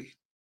intimately.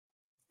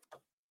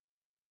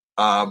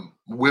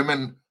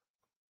 Women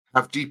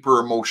have deeper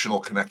emotional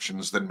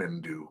connections than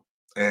men do.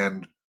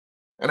 And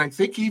I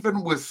think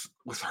even with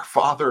our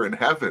Father in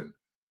heaven,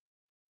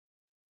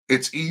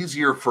 it's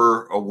easier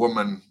for a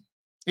woman,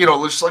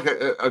 just like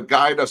a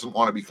guy doesn't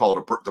want to be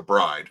called the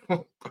bride.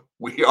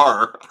 We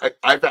are.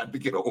 I've had to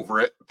get over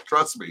it.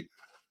 Trust me.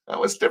 That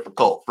was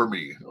difficult for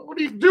me. What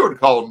are you doing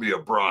calling me a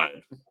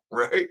bride?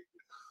 Right?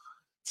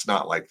 It's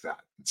not like that.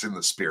 It's in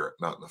the Spirit,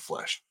 not in the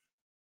flesh.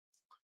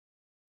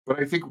 But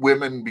I think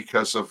women,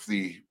 because of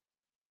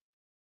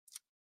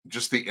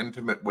just the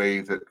intimate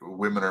way that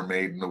women are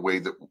made and the way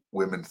that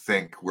women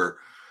think, where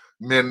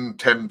men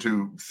tend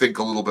to think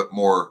a little bit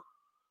more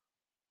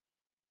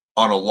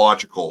on a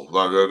logical,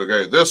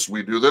 okay, this,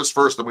 we do this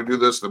first, then we do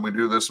this, then we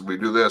do this, and we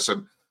do this.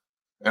 And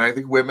I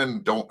think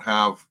women don't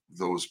have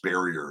those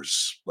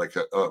barriers. Like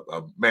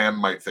a man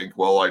might think,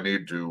 well, I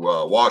need to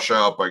wash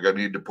up,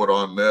 need to put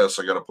on this,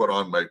 I got to put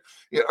on my,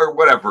 or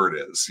whatever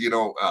it is,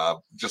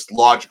 just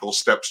logical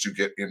steps to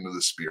get into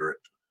the spirit.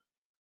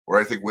 Where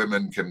I think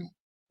women can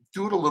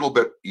do it a little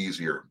bit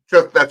easier.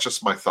 That's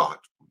just my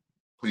thought.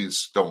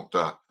 Please don't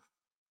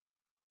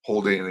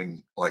hold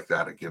anything like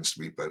that against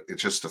me, but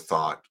it's just a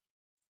thought.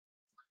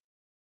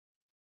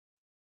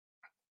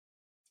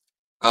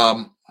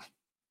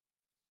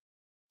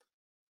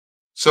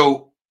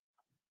 So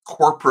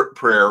corporate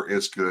prayer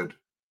is good,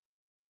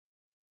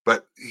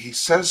 but he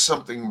says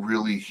something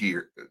really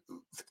here.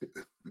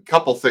 A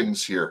couple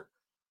things here.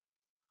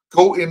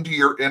 Go into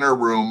your inner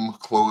room,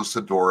 close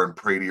the door, and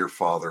pray to your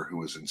Father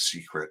who is in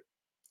secret.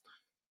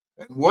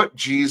 And what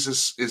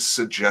Jesus is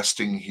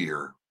suggesting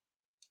here,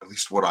 at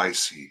least what I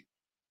see,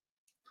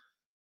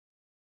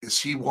 is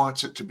he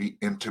wants it to be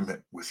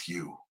intimate with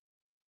you.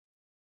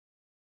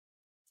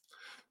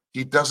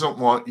 He doesn't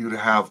want you to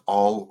have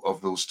all of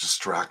those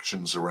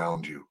distractions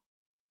around you.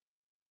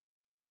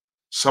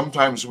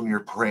 Sometimes when you're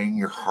praying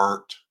your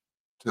heart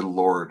to the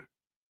Lord,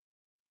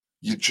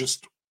 you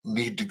just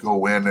need to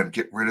go in and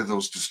get rid of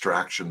those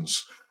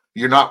distractions.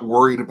 You're not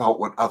worried about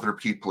what other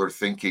people are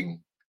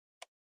thinking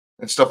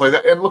and stuff like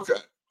that. And look,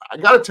 I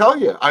got to tell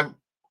you,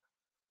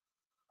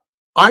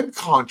 I'm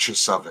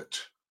conscious of it.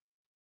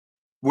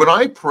 When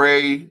I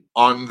pray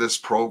on this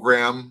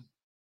program,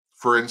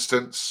 for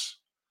instance,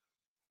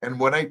 and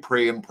when I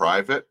pray in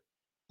private,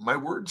 my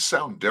words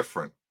sound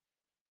different.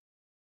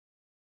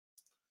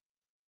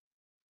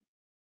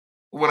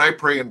 When I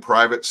pray in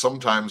private,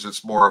 sometimes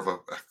it's more of a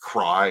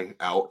cry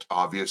out,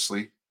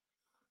 obviously.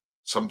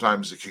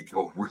 Sometimes it could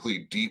go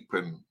really deep,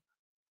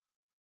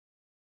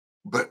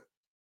 but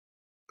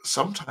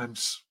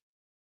sometimes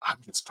I'm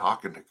just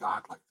talking to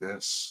God like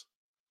this.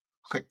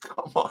 Like,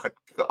 come on,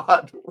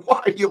 God,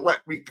 why you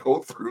let me go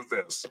through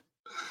this?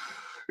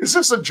 Is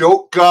this a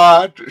joke,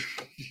 God?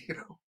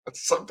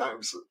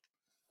 Sometimes,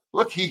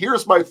 look, he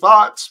hears my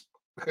thoughts.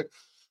 At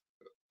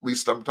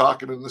least I'm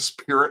talking in the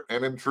spirit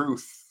and in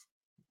truth,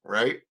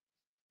 right?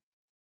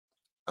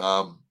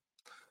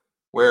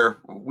 Where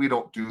we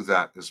don't do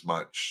that as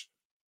much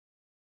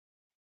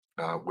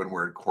when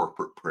we're in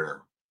corporate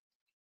prayer.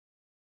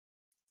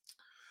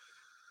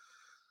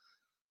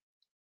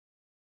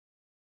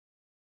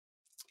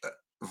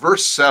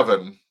 Verse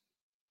 7,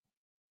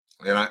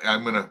 and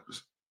I'm going to,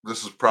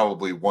 this is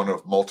probably one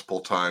of multiple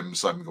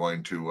times I'm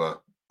going to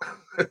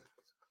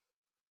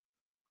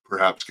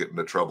perhaps get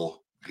into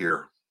trouble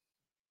here.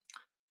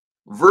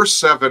 Verse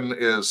 7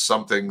 is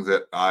something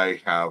that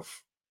I have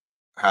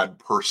had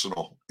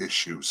personal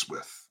issues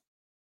with.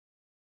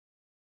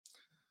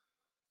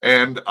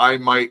 And I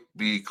might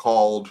be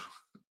called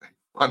a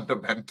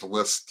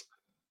fundamentalist,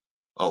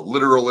 a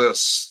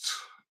literalist,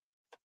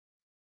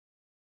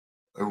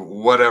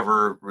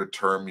 whatever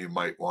term you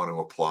might want to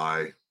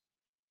apply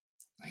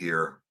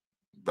here.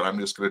 But I'm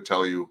just going to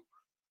tell you,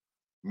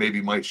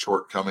 maybe my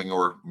shortcoming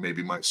or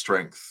maybe my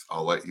strength.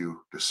 I'll let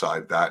you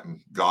decide that,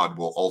 and God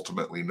will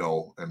ultimately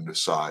know and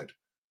decide.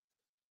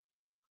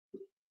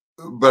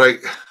 But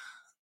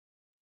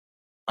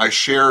I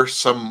share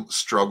some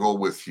struggle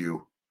with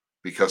you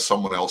because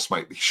someone else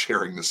might be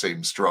sharing the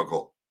same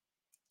struggle.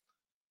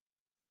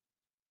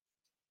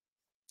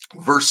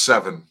 Verse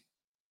 7.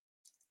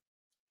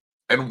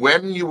 And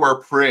when you are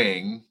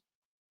praying,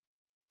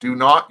 do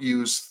not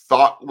use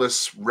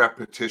thoughtless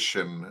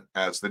repetition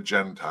as the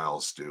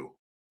Gentiles do,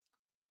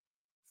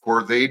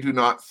 for they do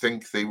not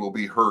think they will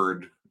be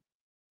heard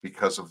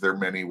because of their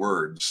many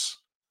words.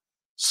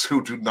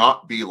 So do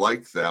not be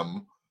like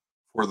them,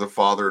 for the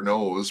Father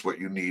knows what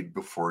you need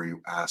before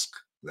you ask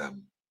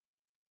them.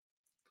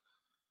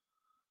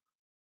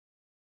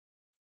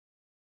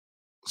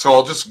 So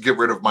I'll just get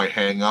rid of my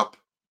hang up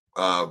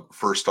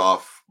first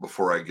off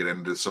before I get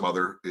into some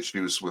other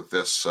issues with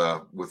this,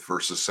 with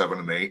verses 7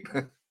 and 8.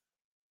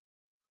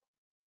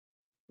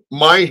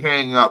 My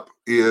hang up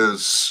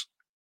is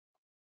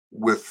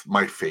with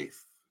my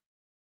faith.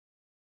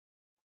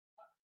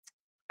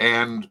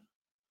 And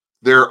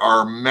there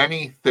are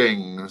many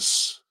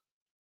things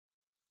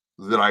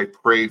that I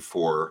pray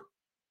for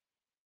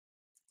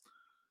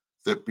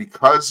that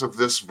because of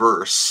this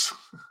verse,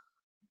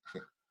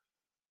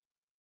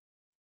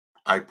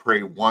 I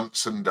pray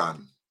once and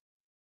done.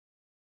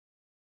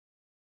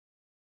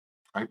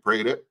 I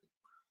prayed it.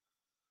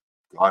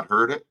 God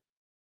heard it.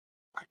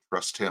 I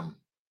trust him.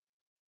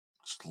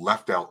 It's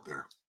left out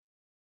there.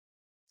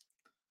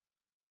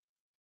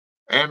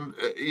 And,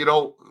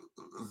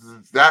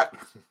 that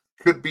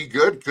could be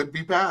good, could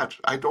be bad.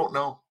 I don't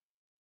know.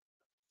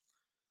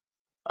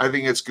 I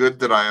think it's good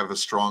that I have a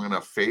strong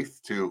enough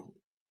faith to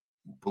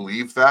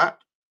believe that.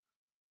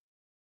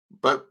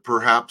 But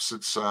perhaps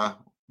it's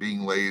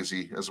being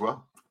lazy as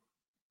well.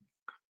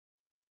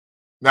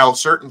 Now,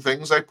 certain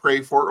things I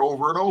pray for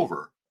over and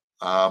over.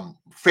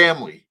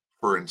 Family,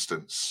 for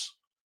instance.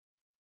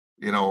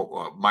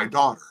 My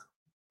daughter,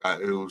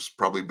 who's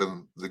probably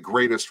been the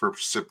greatest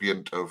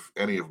recipient of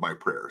any of my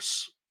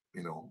prayers.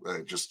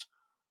 Just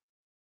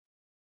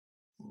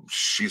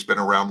she's been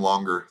around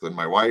longer than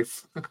my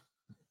wife,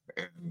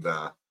 and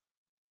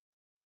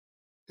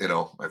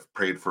I've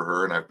prayed for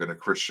her, and I've been a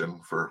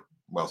Christian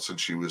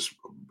since she was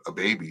a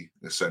baby,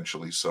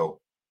 essentially. So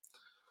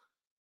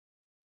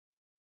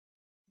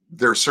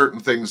there are certain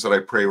things that I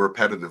pray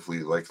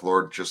repetitively, like,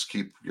 Lord, just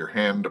keep your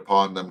hand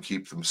upon them,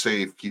 keep them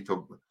safe, keep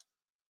them.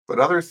 But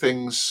other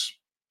things,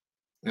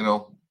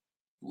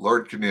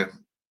 Lord, can you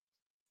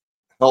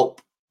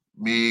help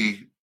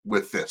me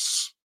with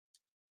this?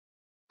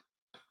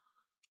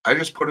 I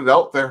just put it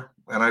out there,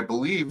 and I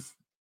believe,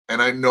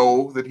 and I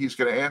know that he's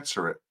going to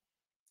answer it.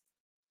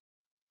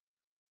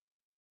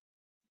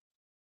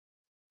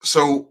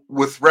 So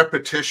with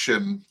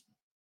repetition,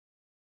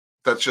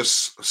 that's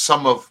just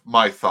some of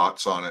my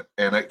thoughts on it.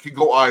 And it can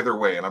go either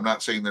way. And I'm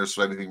not saying there's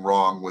anything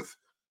wrong with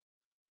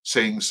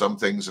saying some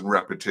things in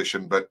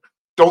repetition, but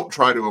don't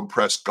try to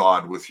impress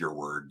God with your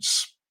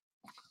words.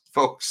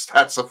 Folks,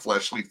 that's a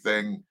fleshly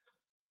thing.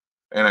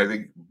 And I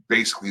think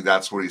basically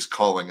that's what he's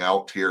calling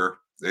out here.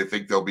 They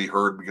think they'll be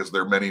heard because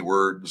there are many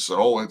words.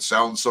 Oh, it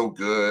sounds so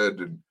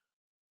good. And,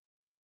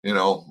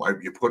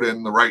 you put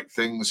in the right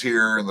things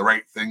here and the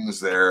right things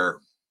there.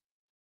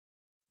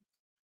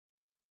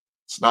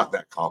 It's not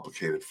that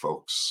complicated,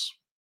 folks.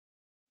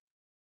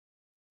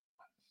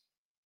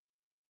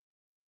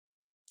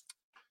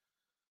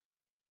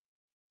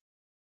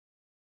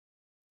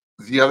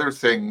 The other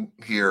thing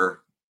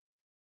here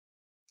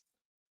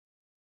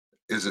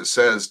is it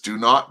says, do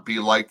not be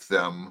like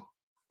them,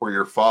 for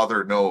your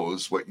Father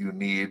knows what you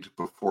need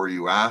before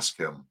you ask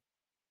him.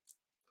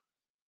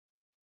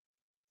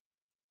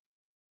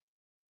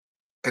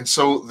 And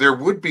so there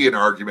would be an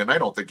argument. I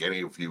don't think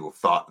any of you have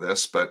thought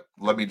this, but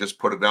let me just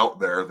put it out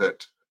there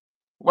that,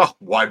 well,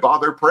 why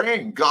bother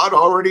praying? God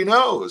already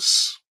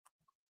knows.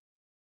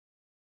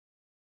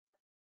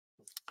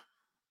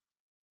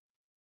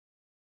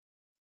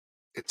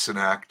 It's an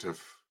act of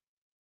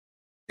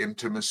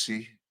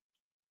intimacy,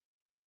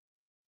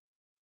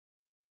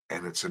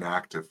 and it's an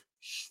act of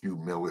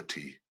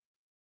humility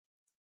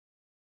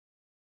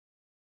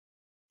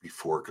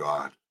before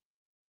God.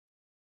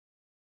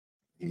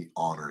 He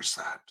honors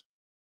that.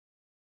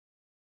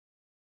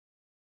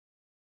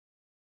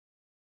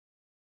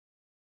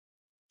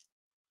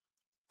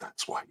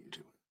 That's why you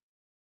do it.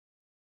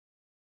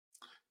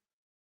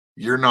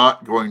 You're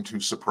not going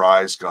to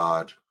surprise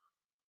God.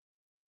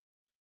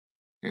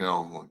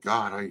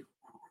 God,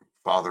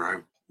 Father,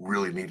 I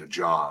really need a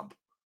job.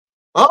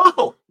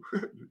 Oh,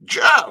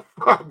 Jeff,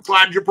 I'm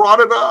glad you brought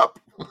it up.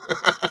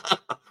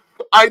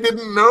 I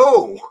didn't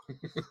know.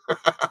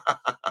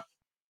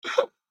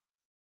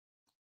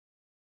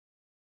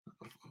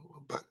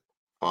 But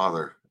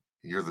Father,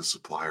 you're the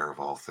supplier of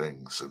all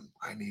things, and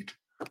I need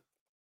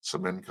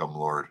some income,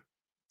 Lord.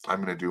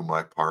 I'm going to do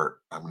my part.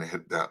 I'm going to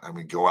hit that. I'm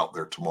going to go out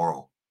there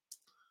tomorrow.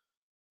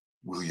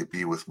 Will you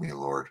be with me,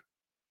 Lord?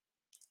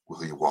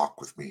 Will you walk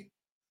with me?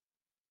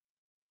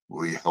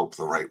 Will you help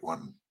the right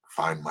one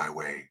find my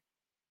way?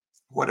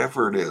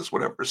 Whatever it is,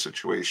 whatever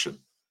situation,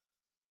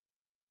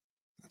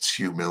 it's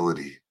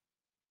humility.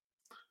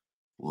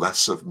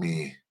 Less of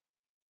me,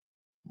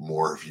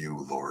 more of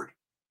you, Lord.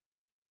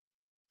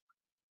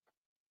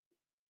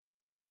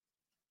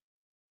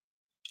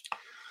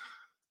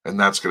 And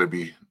that's going to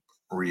be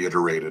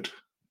reiterated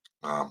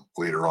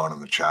later on in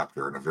the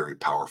chapter in a very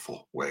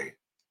powerful way.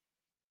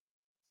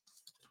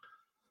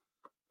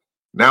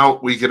 Now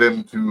we get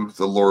into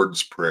the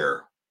Lord's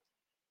Prayer.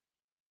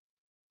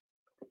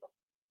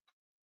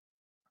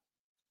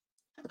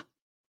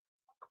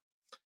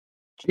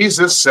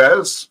 Jesus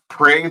says,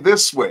 pray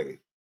this way.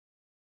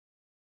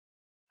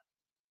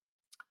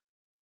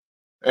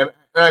 And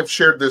I've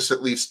shared this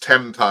at least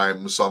 10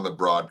 times on the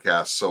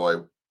broadcast, so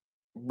I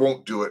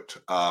won't do it.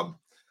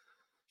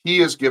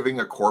 He is giving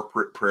a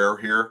corporate prayer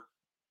here.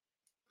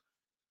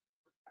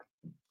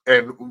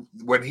 And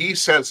when he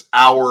says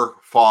our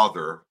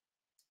Father,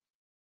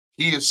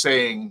 he is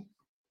saying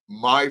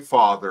my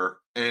Father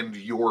and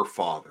your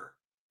Father.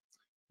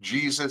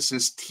 Jesus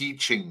is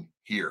teaching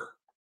here.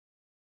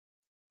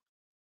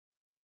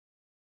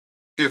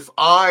 If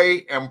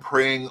I am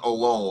praying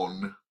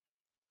alone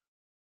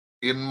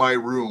in my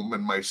room,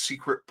 in my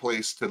secret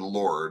place to the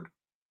Lord,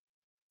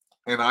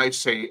 and I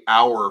say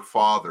our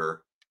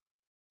Father,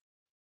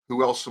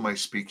 who else am I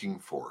speaking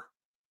for?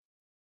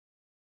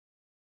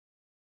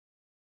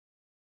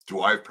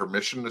 Do I have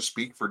permission to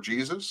speak for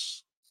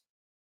Jesus?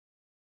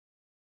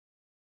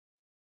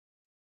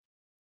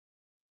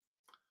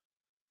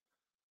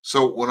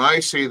 So when I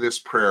say this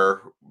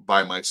prayer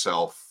by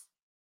myself,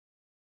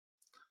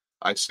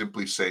 I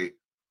simply say,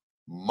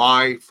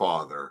 my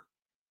Father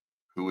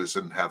who is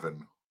in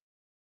heaven,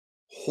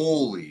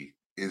 holy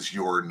is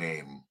your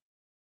name.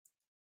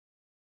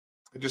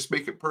 I just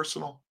make it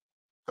personal.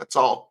 That's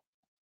all.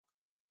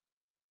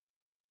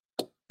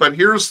 But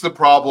here's the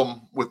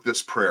problem with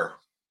this prayer.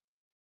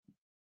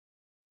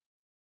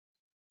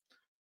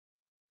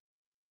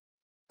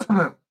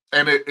 And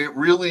it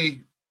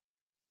really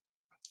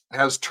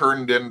has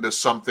turned into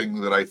something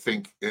that I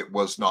think it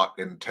was not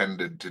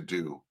intended to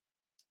do.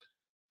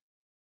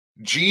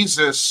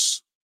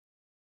 Jesus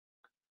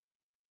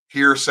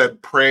here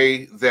said,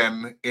 pray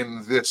then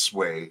in this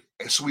way.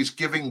 So he's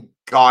giving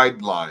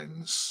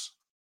guidelines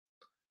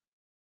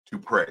to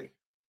pray.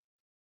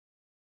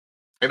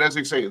 And as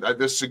I say,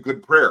 this is a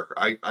good prayer.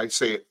 I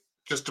say it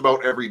just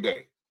about every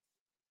day.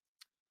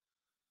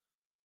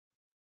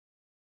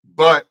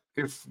 But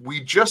if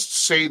we just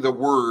say the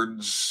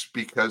words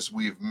because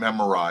we've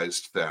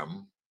memorized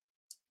them,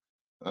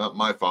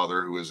 my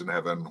Father who is in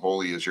heaven,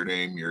 holy is your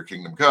name, your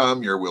kingdom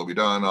come, your will be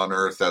done on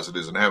earth as it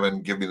is in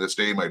heaven. Give me this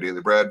day my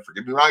daily bread.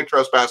 Forgive me my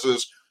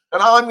trespasses,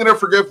 and I'm going to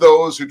forgive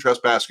those who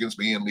trespass against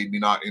me, and lead me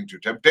not into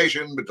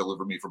temptation, but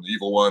deliver me from the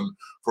evil one.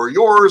 For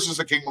yours is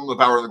the kingdom, the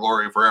power, and the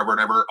glory forever and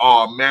ever.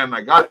 Oh, man,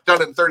 I got it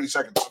done in 30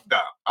 seconds.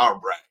 All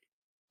right.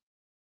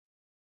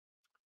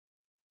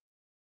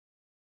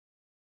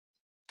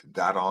 Did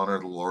that honor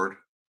the Lord?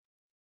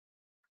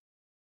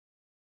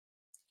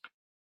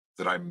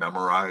 That I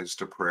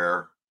memorized a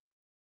prayer?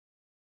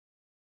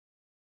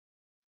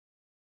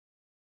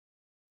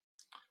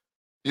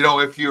 You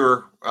know, if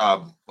you're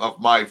of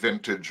my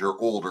vintage or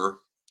older,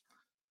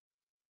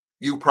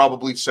 you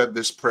probably said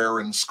this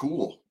prayer in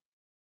school.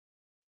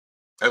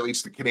 At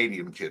least the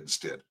Canadian kids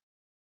did.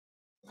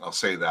 I'll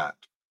say that.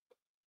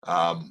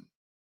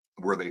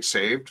 Were they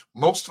saved?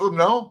 Most of them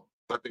no,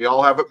 but they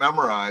all have it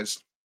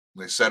memorized.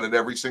 They said it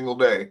every single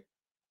day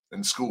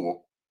in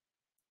school.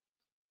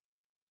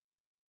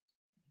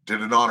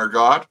 Did it honor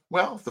God?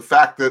 Well, the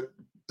fact that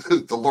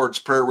the Lord's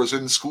Prayer was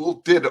in school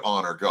did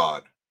honor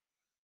God.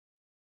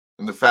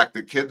 And the fact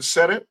that kids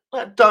said it,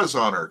 that does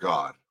honor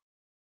God.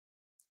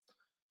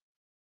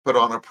 But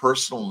on a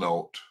personal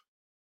note,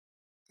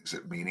 is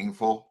it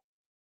meaningful?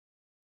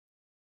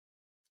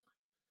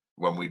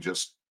 When we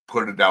just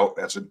put it out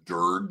as a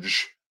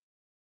dirge?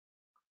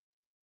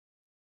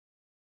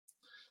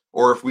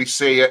 Or if we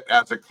say it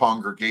as a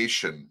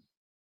congregation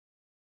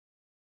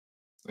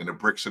in a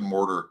bricks and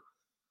mortar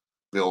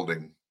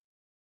building?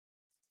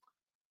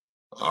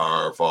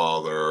 Our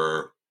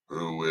Father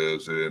who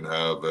is in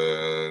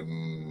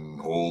heaven,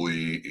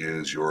 holy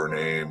is your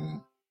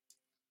name.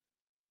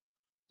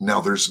 Now,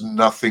 there's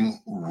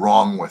nothing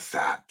wrong with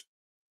that.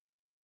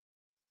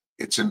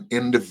 It's an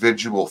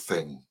individual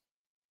thing.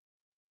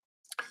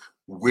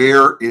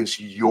 Where is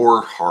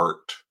your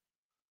heart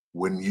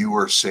when you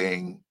are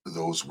saying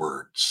those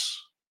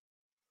words?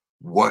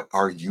 What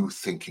are you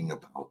thinking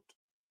about?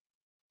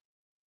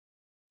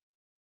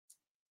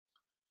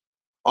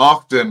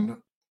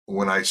 Often,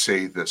 when I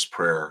say this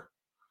prayer,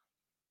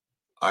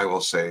 I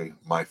will say,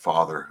 my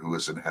Father who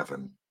is in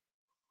heaven,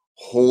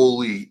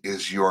 holy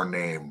is your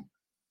name,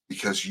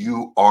 because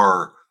you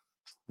are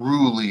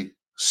truly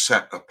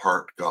set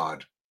apart,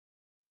 God.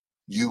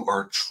 You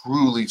are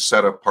truly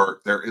set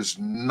apart. There is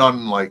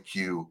none like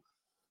you.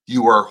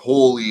 You are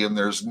holy, and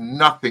there's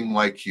nothing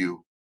like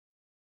you.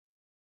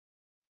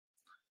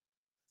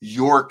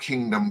 Your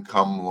kingdom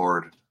come,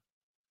 Lord.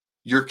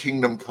 Your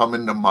kingdom come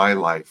into my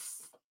life.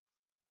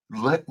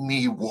 Let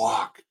me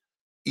walk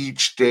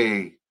each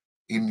day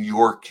in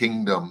your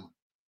kingdom,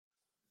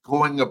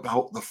 going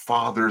about the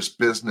Father's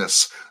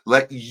business.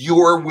 Let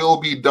your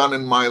will be done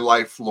in my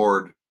life,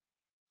 Lord.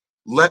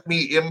 Let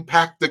me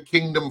impact the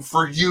kingdom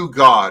for you,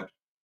 God.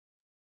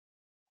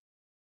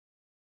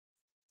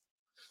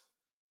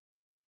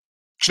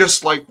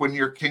 Just like when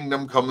your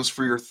kingdom comes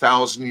for your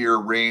 1,000-year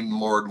reign,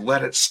 Lord,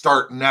 let it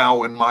start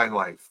now in my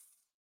life.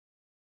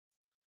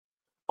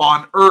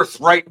 On earth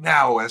right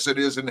now as it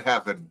is in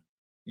heaven,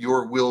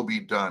 your will be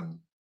done.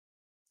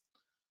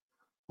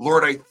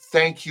 Lord, I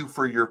thank you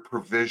for your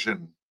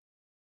provision.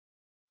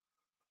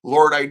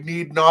 Lord, I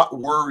need not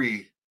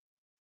worry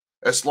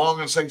as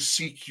long as I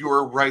seek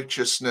your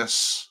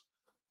righteousness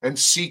and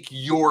seek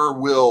your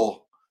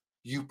will.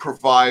 You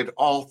provide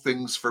all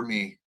things for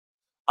me.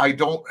 I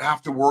don't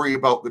have to worry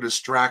about the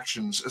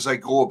distractions as I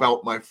go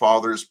about my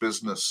Father's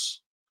business,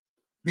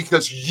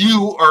 because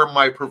you are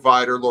my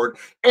provider, Lord.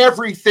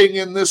 Everything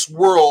in this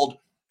world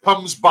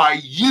comes by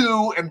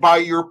you and by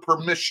your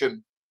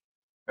permission.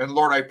 And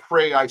Lord, I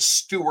pray I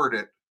steward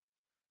it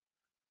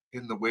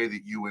in the way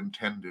that you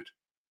intended.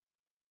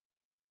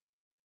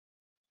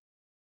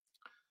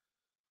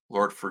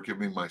 Lord, forgive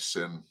me my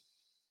sin.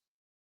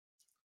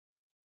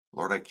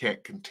 Lord, I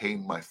can't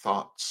contain my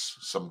thoughts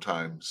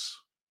sometimes.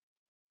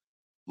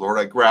 Lord,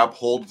 I grab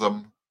hold of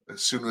them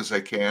as soon as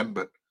I can,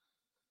 but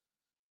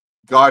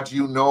God,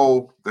 you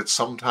know that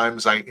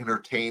sometimes I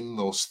entertain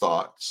those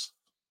thoughts.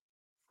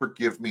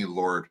 Forgive me,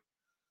 Lord.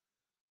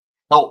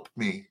 Help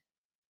me.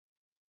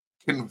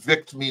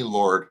 Convict me,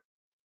 Lord.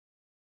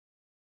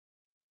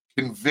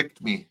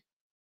 Convict me.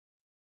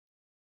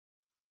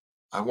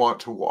 I want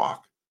to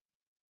walk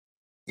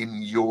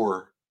in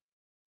your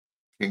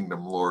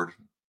kingdom, Lord,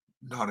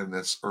 not in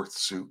this earth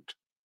suit.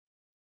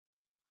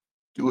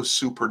 Do a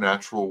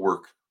supernatural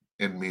work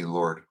in me,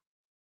 Lord.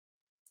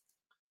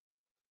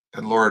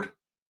 And Lord,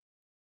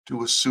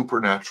 do a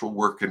supernatural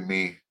work in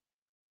me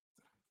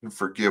and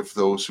forgive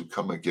those who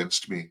come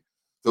against me,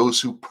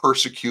 those who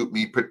persecute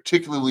me,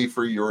 particularly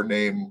for your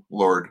name,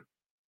 Lord.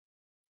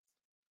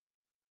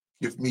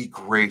 Give me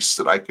grace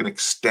that I can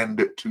extend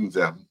it to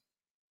them.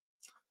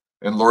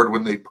 And Lord,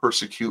 when they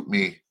persecute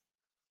me,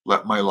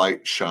 let my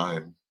light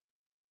shine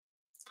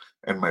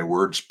and my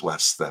words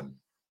bless them,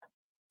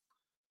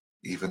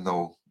 even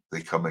though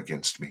they come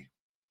against me.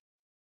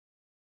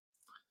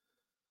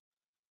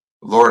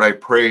 Lord, I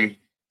pray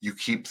you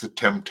keep the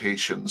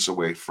temptations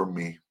away from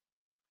me.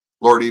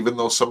 Lord, even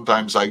though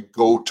sometimes I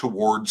go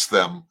towards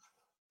them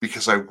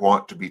because I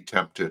want to be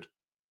tempted.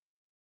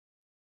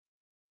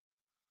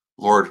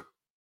 Lord,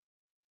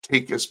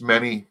 take as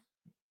many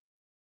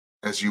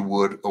as you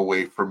would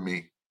away from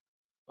me.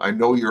 I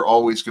know you're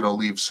always going to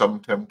leave some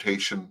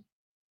temptation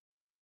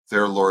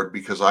there, Lord,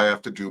 because I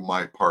have to do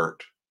my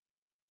part.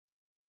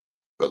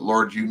 But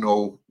Lord, you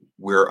know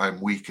where I'm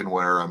weak and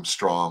where I'm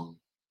strong.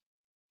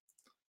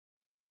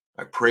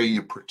 I pray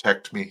you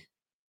protect me.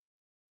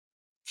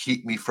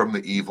 Keep me from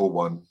the evil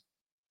one.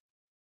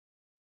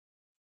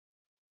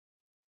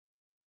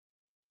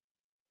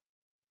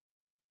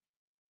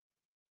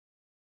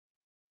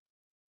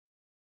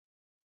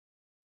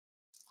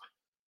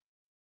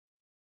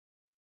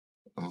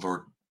 And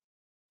Lord,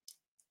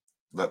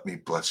 let me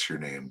bless your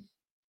name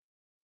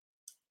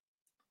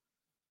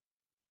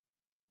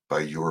by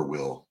your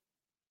will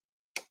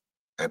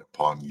and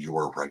upon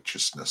your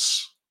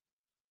righteousness,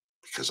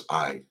 because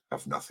I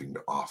have nothing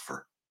to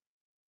offer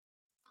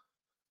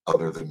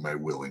other than my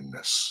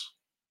willingness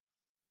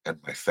and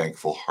my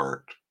thankful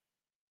heart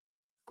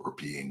for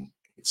being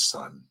a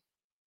son.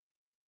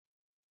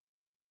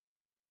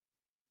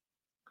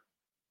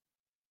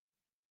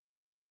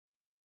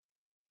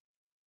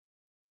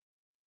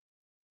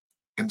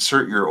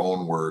 Insert your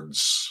own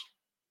words,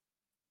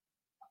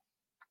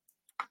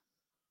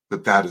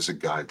 but that is a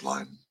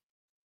guideline.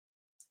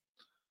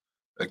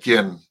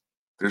 Again,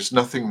 there's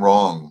nothing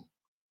wrong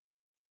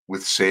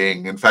with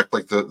saying, in fact,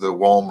 like the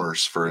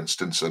Walmers, for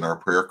instance, in our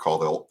prayer call,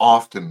 they'll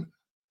often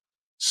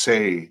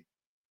say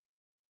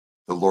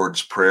the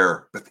Lord's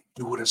Prayer, but they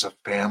do it as a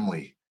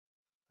family.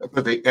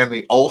 But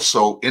they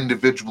also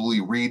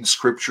individually read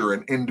scripture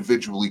and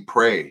individually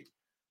pray.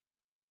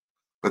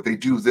 But they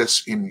do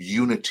this in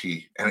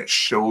unity, and it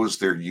shows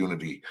their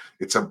unity.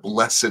 It's a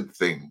blessed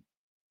thing.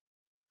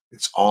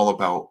 It's all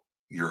about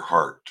your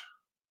heart.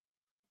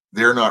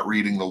 They're not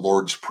reading the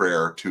Lord's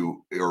Prayer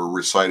or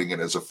reciting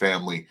it as a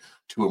family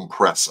to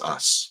impress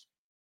us.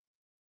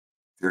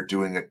 They're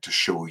doing it to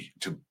show you,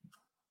 to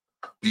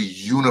be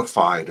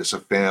unified as a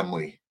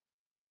family.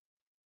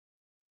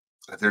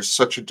 There's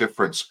such a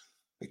difference.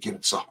 Again,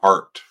 it's a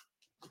heart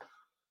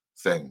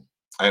thing.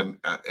 And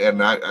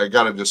I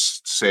gotta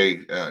just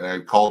say, I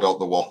called out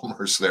the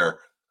Walmers there.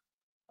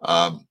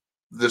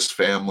 This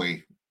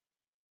family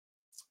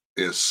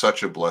is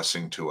such a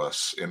blessing to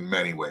us in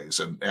many ways,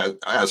 and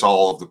as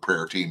all of the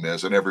prayer team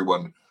is, and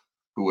everyone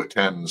who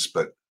attends.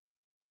 But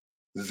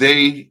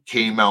they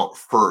came out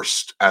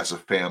first as a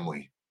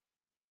family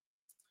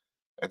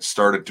and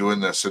started doing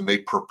this, and they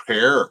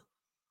prepare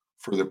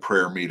for the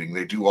prayer meeting.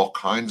 They do all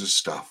kinds of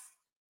stuff.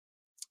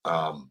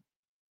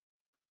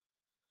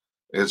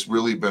 It's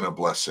really been a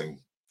blessing,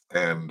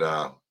 and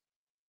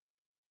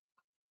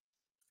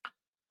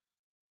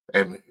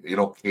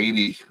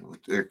Katie,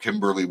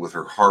 Kimberly with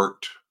her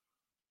heart,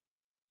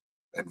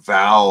 and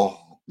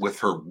Val with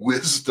her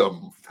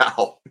wisdom.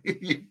 Val,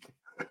 you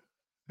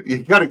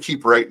got to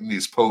keep writing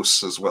these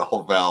posts as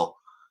well, Val.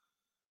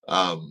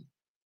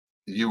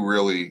 You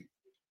really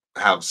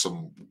have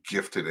some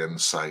gifted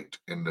insight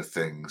into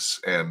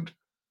things, and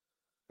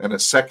a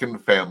second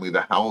family,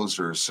 the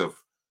Hausers, have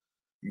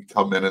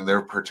come in and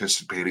they're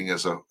participating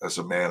as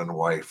a man and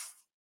wife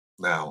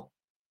now,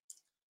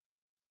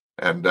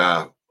 and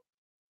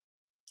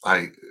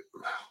I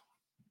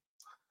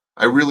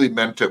really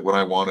meant it when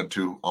I wanted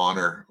to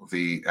honor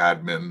the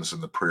admins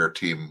and the prayer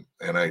team,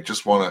 and I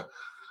just want to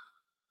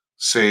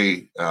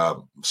say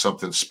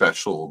something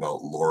special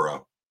about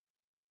Laura,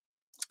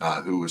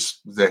 who is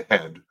the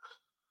head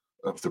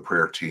of the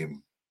prayer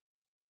team.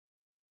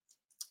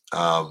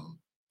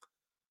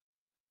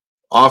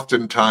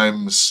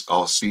 Oftentimes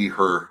I'll see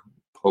her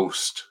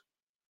post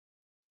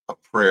a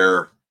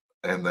prayer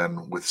and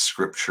then with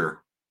scripture.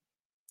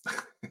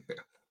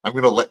 I'm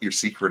going to let your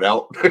secret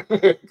out,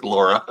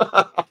 Laura.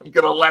 I'm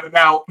going to let it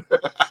out.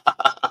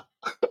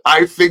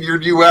 I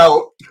figured you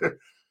out.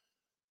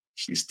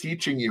 She's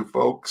teaching you,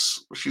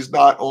 folks. She's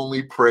not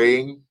only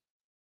praying,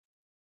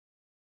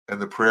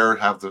 and the prayer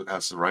has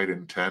the right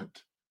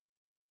intent,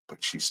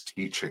 but she's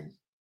teaching.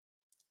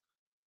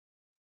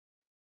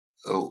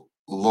 Oh,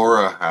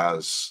 Laura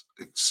has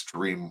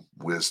extreme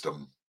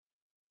wisdom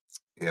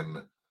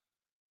in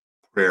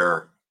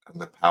prayer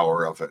and the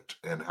power of it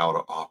and how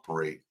to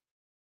operate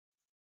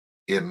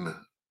in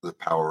the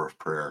power of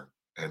prayer.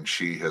 And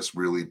she has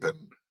really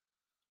been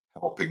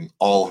helping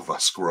all of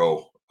us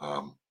grow.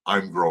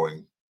 I'm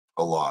growing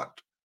a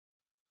lot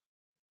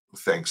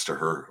thanks to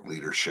her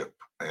leadership.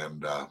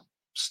 And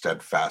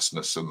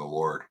steadfastness in the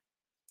Lord.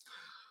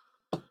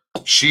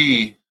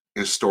 She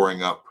is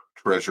storing up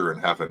treasure in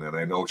heaven, and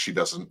I know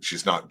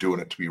she's not doing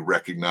it to be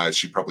recognized.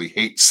 She probably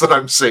hates that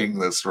I'm saying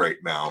this right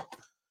now.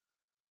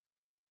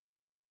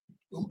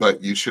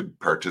 But you should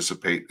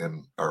participate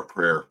in our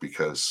prayer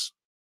because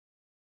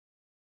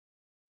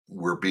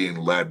we're being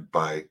led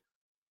by,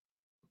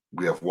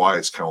 we have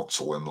wise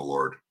counsel in the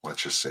Lord.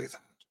 Let's just say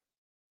that.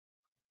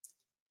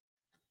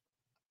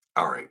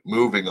 All right,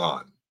 moving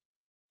on.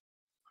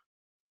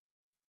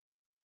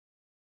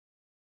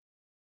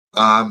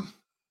 How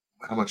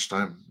much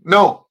time?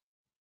 No,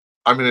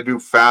 I'm going to do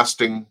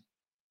fasting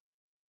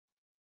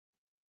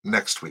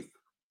next week.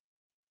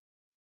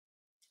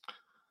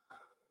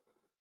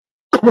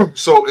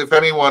 So if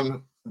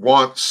anyone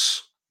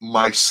wants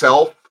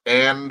myself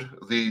and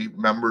the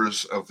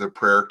members of the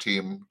prayer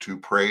team to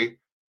pray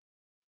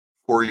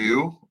for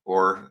you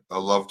or a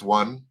loved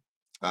one,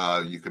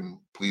 you can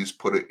please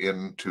put it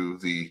into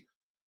the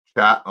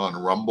chat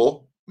on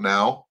Rumble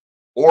now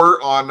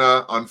or on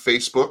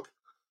Facebook.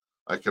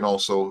 I can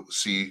also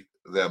see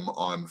them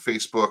on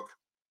Facebook,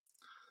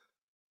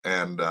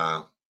 and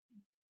I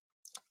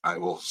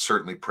will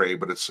certainly pray.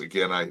 But it's,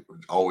 again, I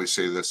always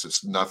say this: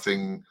 it's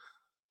nothing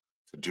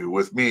to do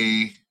with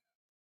me.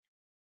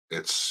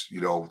 It's,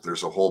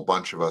 there's a whole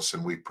bunch of us,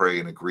 and we pray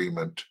in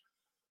agreement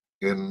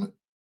in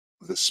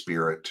the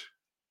Spirit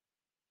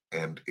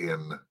and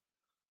in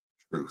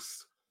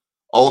truth.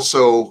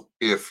 Also,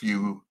 if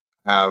you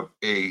have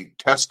a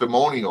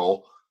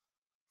testimonial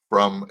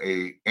from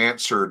a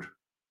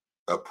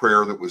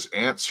prayer that was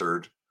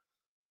answered,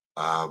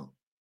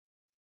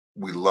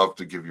 we love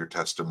to give your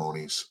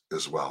testimonies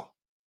as well.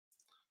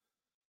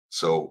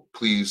 So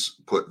please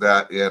put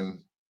that in.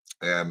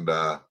 And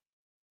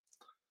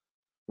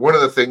one of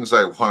the things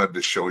I wanted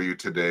to show you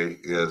today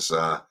is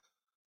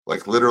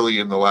like literally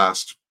in the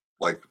last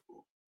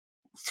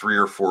 3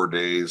 or 4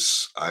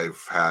 days,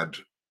 I've had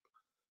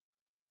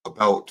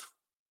about,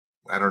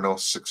 I don't know,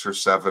 6 or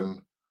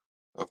 7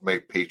 of my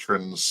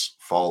patrons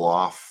fall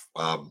off.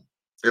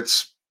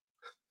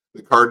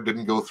 The card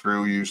didn't go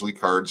through. Usually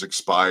cards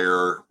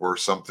expire or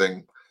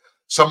something.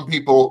 Some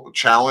people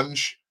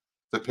challenge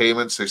the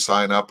payments. They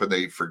sign up and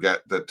they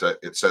forget that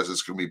it says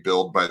it's going to be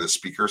billed by the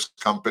speakers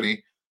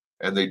company,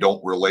 and they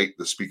don't relate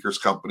the speakers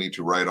company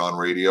to Right On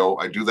Radio.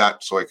 I do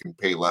that so I can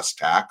pay less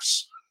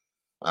tax.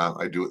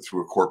 I do it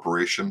through a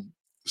corporation.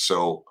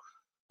 So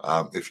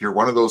if you're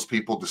one of those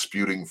people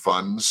disputing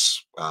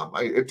funds,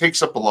 it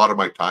takes up a lot of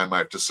my time. I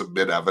have to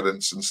submit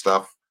evidence and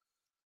stuff.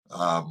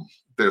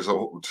 There's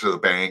to the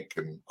bank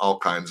and all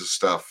kinds of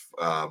stuff.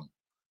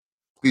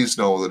 Please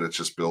know that it's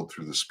just billed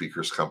through the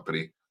speakers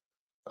company.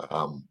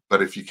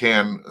 But if you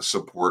can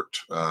support,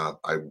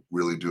 I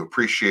really do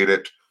appreciate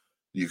it.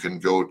 You can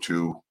go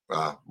to,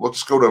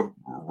 let's go to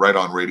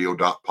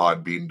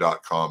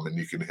rightonradio.podbean.com, and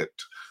you can hit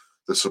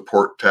the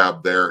support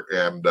tab there.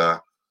 And I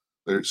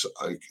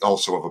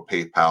also have a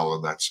PayPal,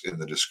 and that's in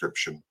the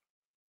description,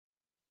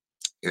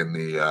 in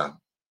the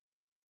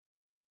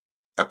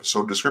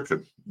episode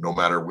description, no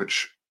matter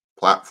which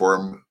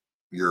platform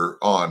you're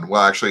on.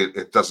 Well, actually,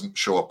 it doesn't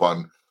show up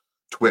on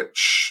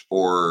Twitch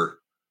or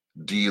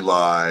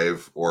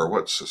D-Live or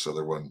what's this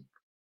other one?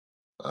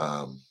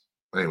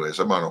 Anyways,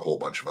 I'm on a whole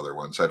bunch of other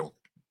ones.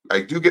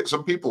 I do get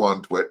some people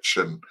on Twitch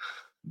and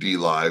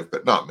D-Live,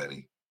 but not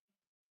many.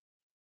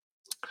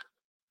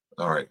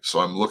 All right,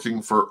 so I'm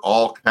looking for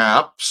all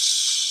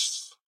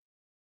caps.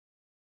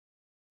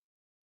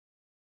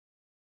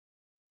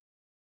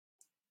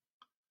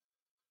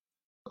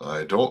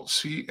 I don't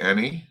see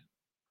any.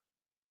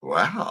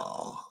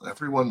 Wow,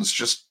 everyone's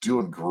just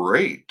doing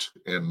great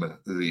in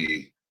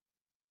the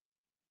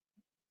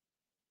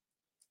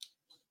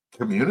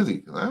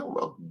community.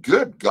 Well,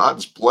 good.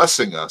 God's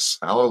blessing us.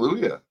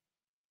 Hallelujah.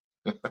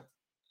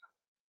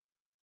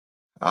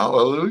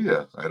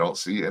 Hallelujah. I don't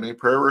see any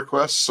prayer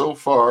requests so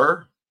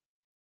far.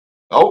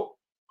 Oh,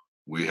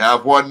 we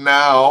have one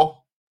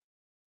now.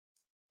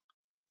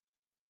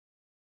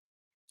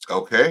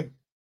 Okay.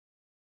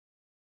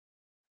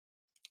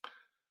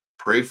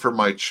 Pray for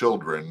my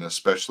children,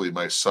 especially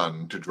my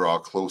son, to draw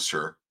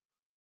closer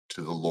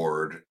to the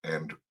Lord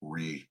and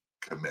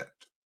recommit.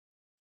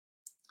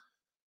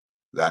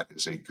 That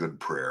is a good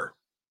prayer.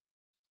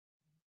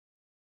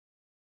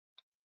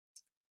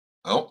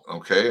 Oh,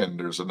 okay. And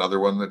there's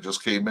another one that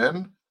just came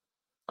in.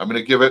 I'm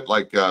going to give it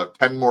like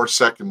 10 more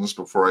seconds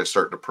before I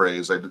start to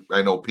praise.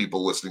 I know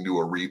people listening to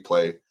a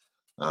replay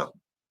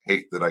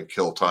hate that I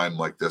kill time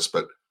like this,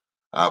 but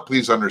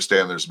please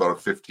understand there's about a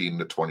 15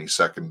 to 20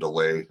 second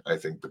delay, I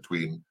think,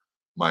 between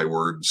my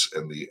words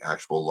and the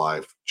actual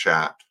live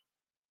chat.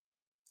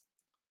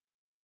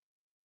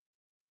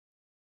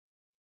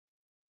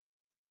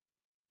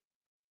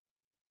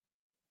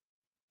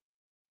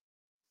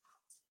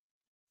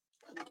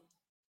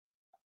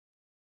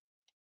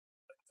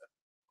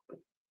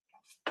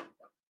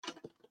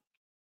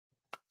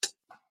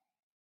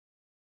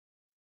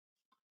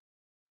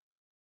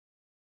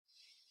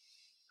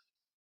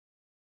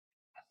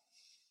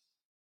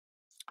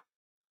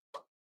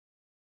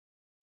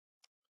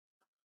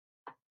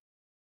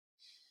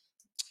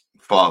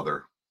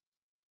 Father,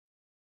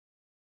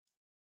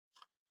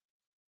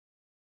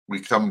 we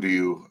come to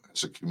you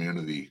as a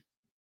community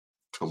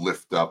to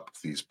lift up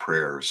these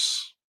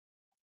prayers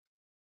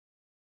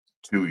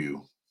to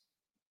you.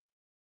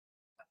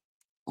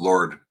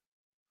 Lord,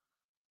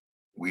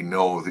 we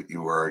know that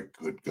you are a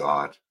good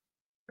God,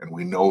 and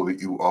we know that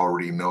you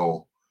already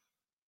know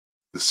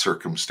the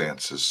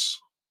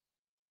circumstances.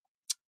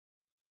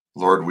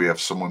 Lord, we have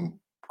someone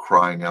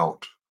crying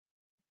out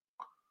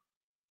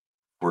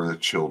for the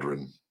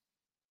children.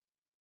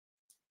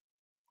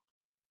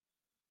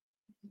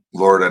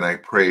 Lord, and I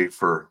pray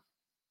for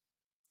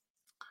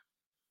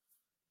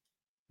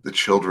the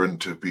children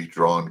to be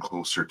drawn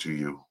closer to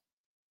you.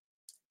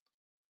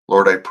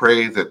 Lord, I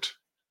pray that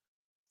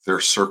their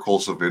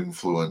circles of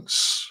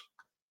influence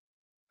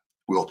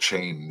will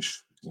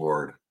change,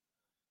 Lord,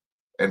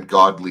 and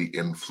godly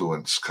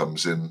influence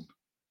comes in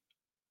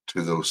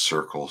to those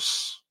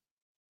circles.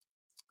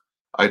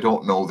 I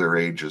don't know their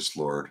ages,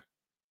 Lord,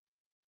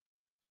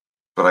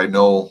 but I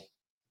know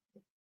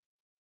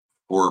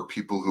for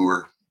people who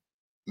are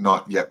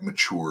not yet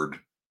matured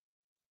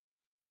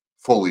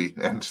fully,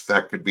 and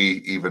that could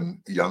be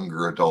even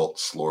younger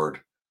adults,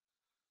 Lord,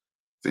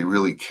 they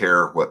really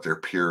care what their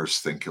peers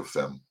think of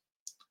them.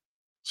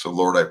 So,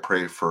 Lord, I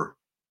pray for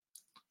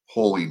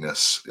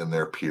holiness in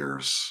their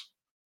peers.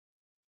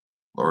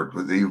 Lord,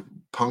 would you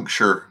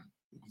puncture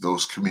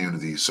those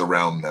communities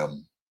around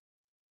them?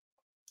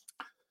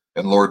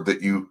 And Lord,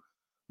 that you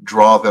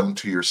draw them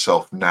to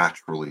yourself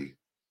naturally,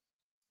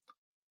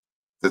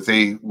 that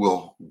they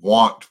will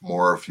want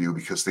more of you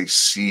because they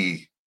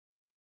see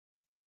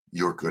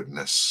your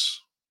goodness.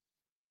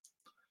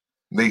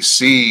 They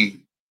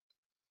see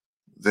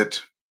that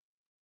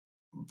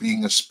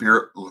being a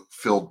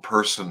spirit-filled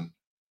person,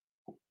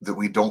 that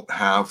we don't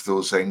have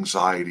those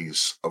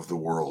anxieties of the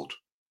world.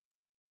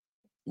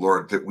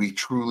 Lord, that we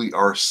truly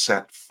are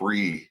set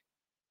free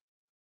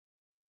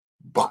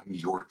by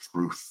your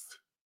truth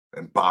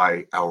and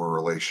by our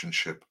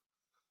relationship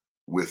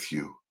with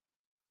you.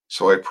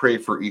 So I pray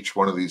for each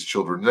one of these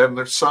children, and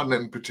their son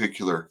in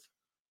particular,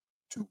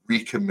 to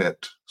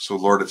recommit. So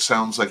Lord, it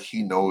sounds like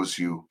he knows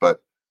you,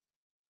 but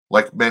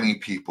like many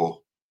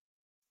people,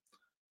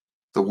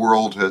 the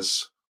world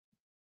has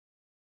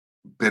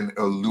been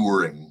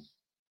alluring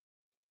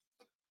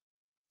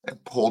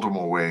and pulled him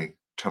away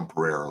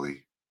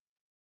temporarily.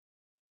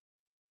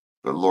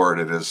 But Lord,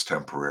 it is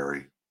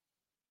temporary.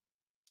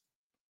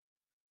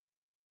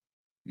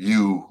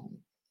 You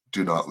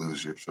do not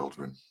lose your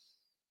children.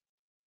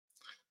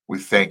 We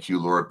thank you,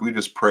 Lord. We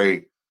just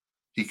pray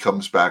he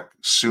comes back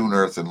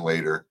sooner than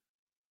later,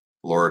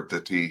 Lord,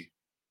 that he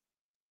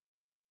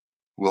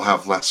will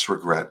have less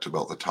regret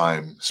about the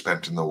time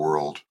spent in the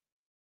world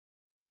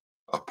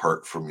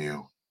apart from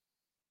you.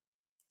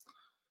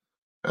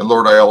 And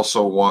Lord, I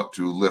also want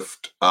to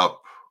lift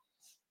up,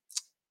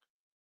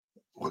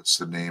 what's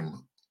the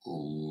name?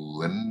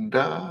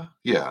 Linda?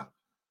 Yeah.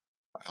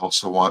 I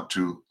also want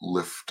to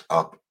lift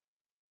up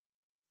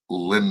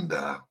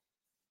Linda,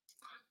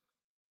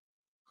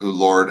 who,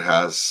 Lord,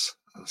 has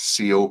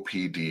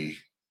COPD.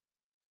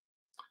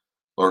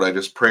 Lord, I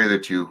just pray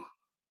that you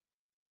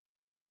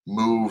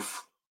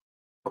move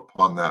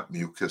upon that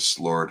mucus,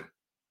 Lord,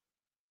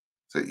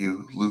 that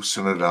you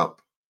loosen it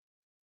up.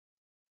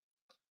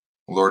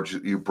 Lord,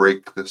 you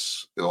break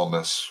this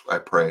illness, I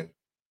pray,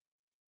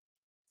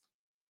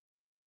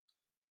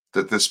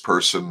 that this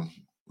person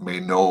may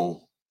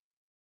know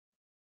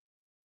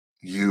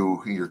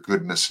you, your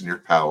goodness and your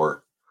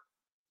power,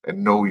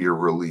 and know your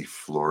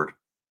relief, Lord.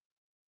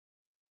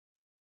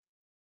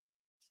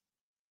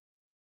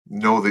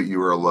 Know that you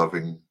are a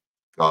loving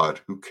God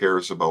who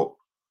cares about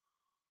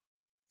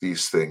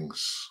these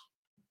things.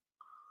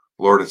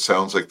 Lord, it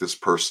sounds like this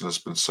person has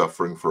been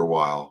suffering for a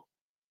while.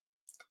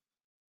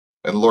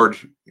 And Lord,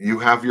 you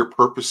have your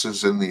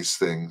purposes in these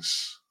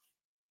things.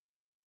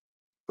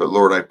 But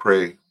Lord, I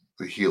pray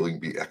the healing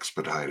be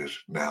expedited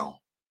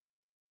now.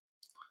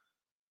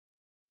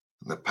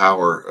 In the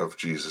power of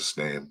Jesus'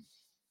 name.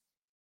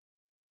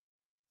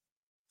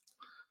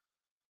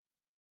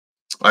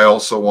 I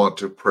also want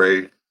to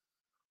pray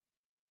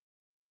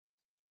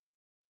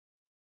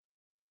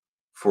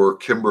for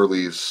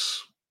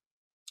Kimberly's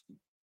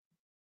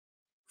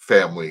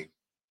family.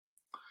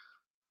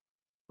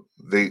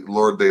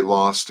 Lord, they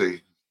lost a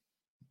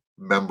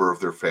member of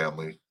their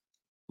family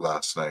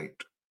last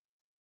night.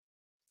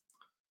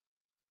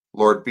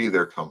 Lord, be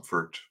their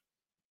comfort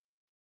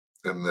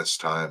in this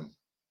time.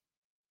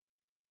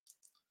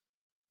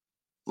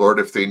 Lord,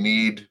 if they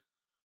need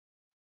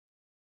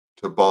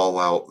to bawl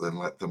out, then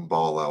let them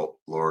bawl out,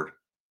 Lord.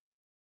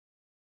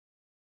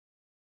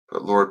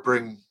 But Lord,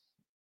 bring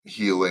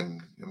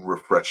healing and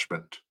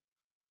refreshment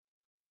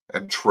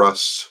and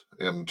trust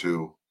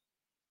into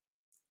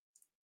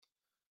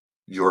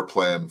your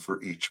plan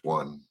for each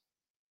one,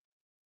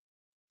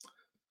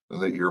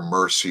 and that your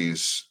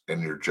mercies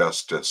and your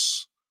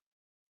justice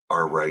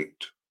are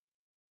right.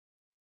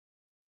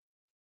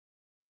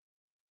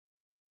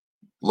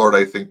 Lord,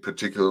 I think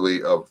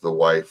particularly of the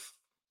wife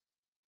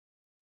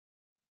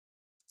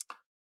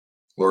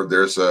Lord,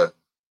 there's a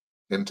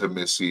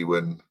intimacy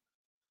when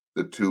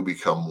the two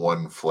become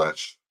one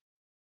flesh.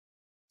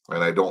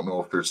 And I don't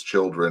know if there's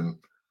children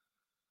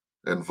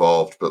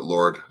involved, but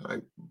Lord,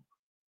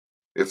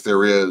 if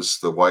there is,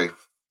 the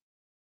wife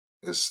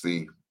is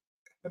the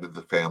head of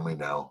the family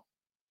now.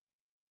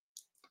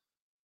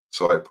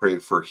 So I pray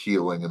for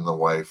healing in the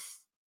wife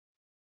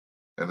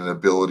and an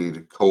ability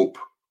to cope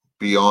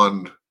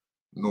beyond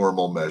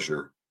normal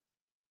measure,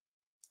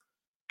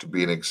 to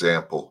be an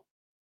example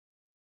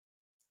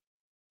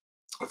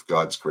of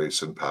God's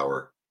grace and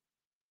power.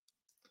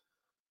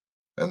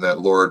 And that,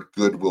 Lord,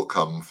 good will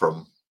come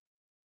from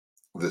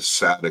this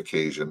sad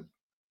occasion.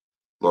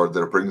 Lord,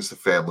 that it brings the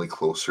family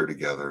closer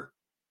together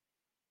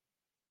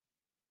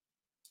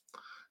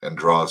and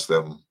draws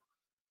them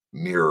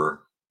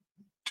nearer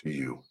to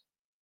you.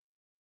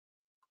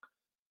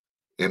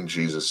 In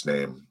Jesus'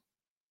 name,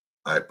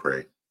 I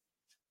pray.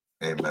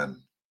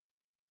 Amen.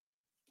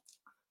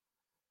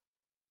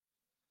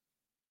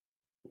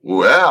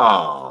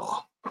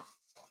 Well,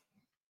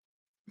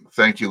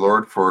 thank you,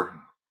 Lord, for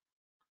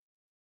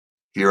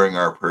hearing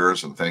our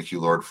prayers, and thank you,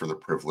 Lord, for the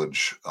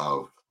privilege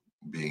of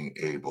being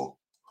able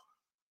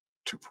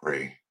to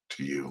pray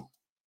to you,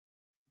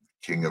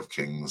 King of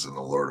Kings and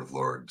the Lord of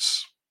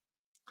Lords.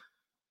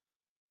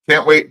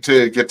 Can't wait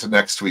to get to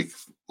next week,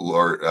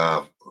 Lord.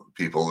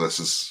 People, this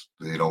is,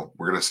 we're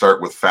going to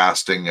start with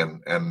fasting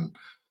and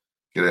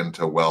get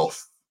into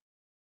wealth.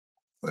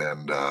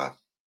 And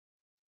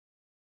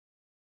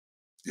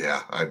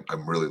yeah,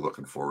 I'm really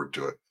looking forward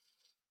to it.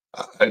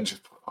 It's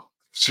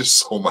just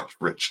so much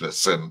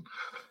richness in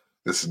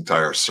this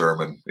entire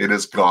sermon. It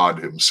is God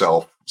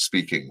himself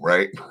speaking,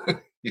 right?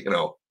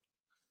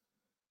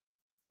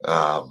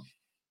 Um,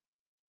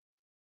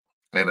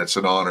 and it's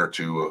an honor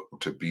to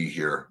be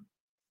here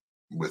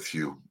with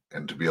you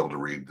and to be able to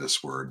read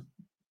this word.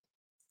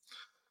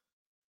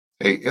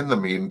 Hey, in the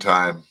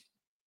meantime,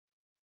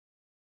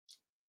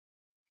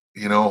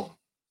 it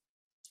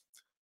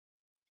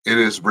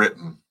is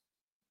written,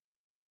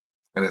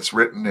 and it's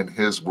written in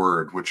his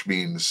word, which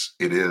means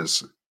it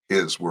is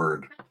his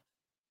word.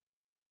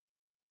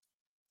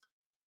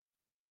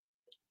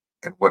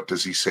 And what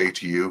does he say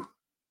to you?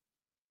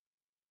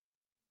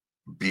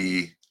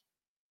 Be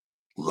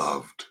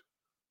loved.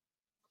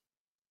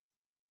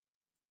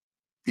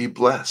 Be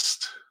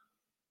blessed.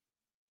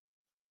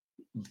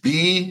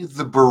 Be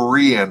the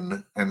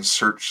Berean and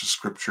search the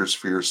scriptures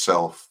for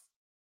yourself.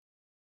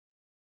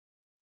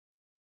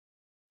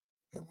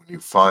 And when you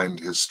find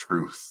his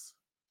truth,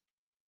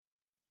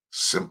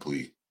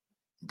 simply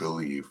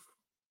believe.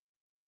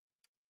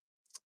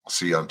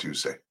 See you on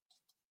Tuesday.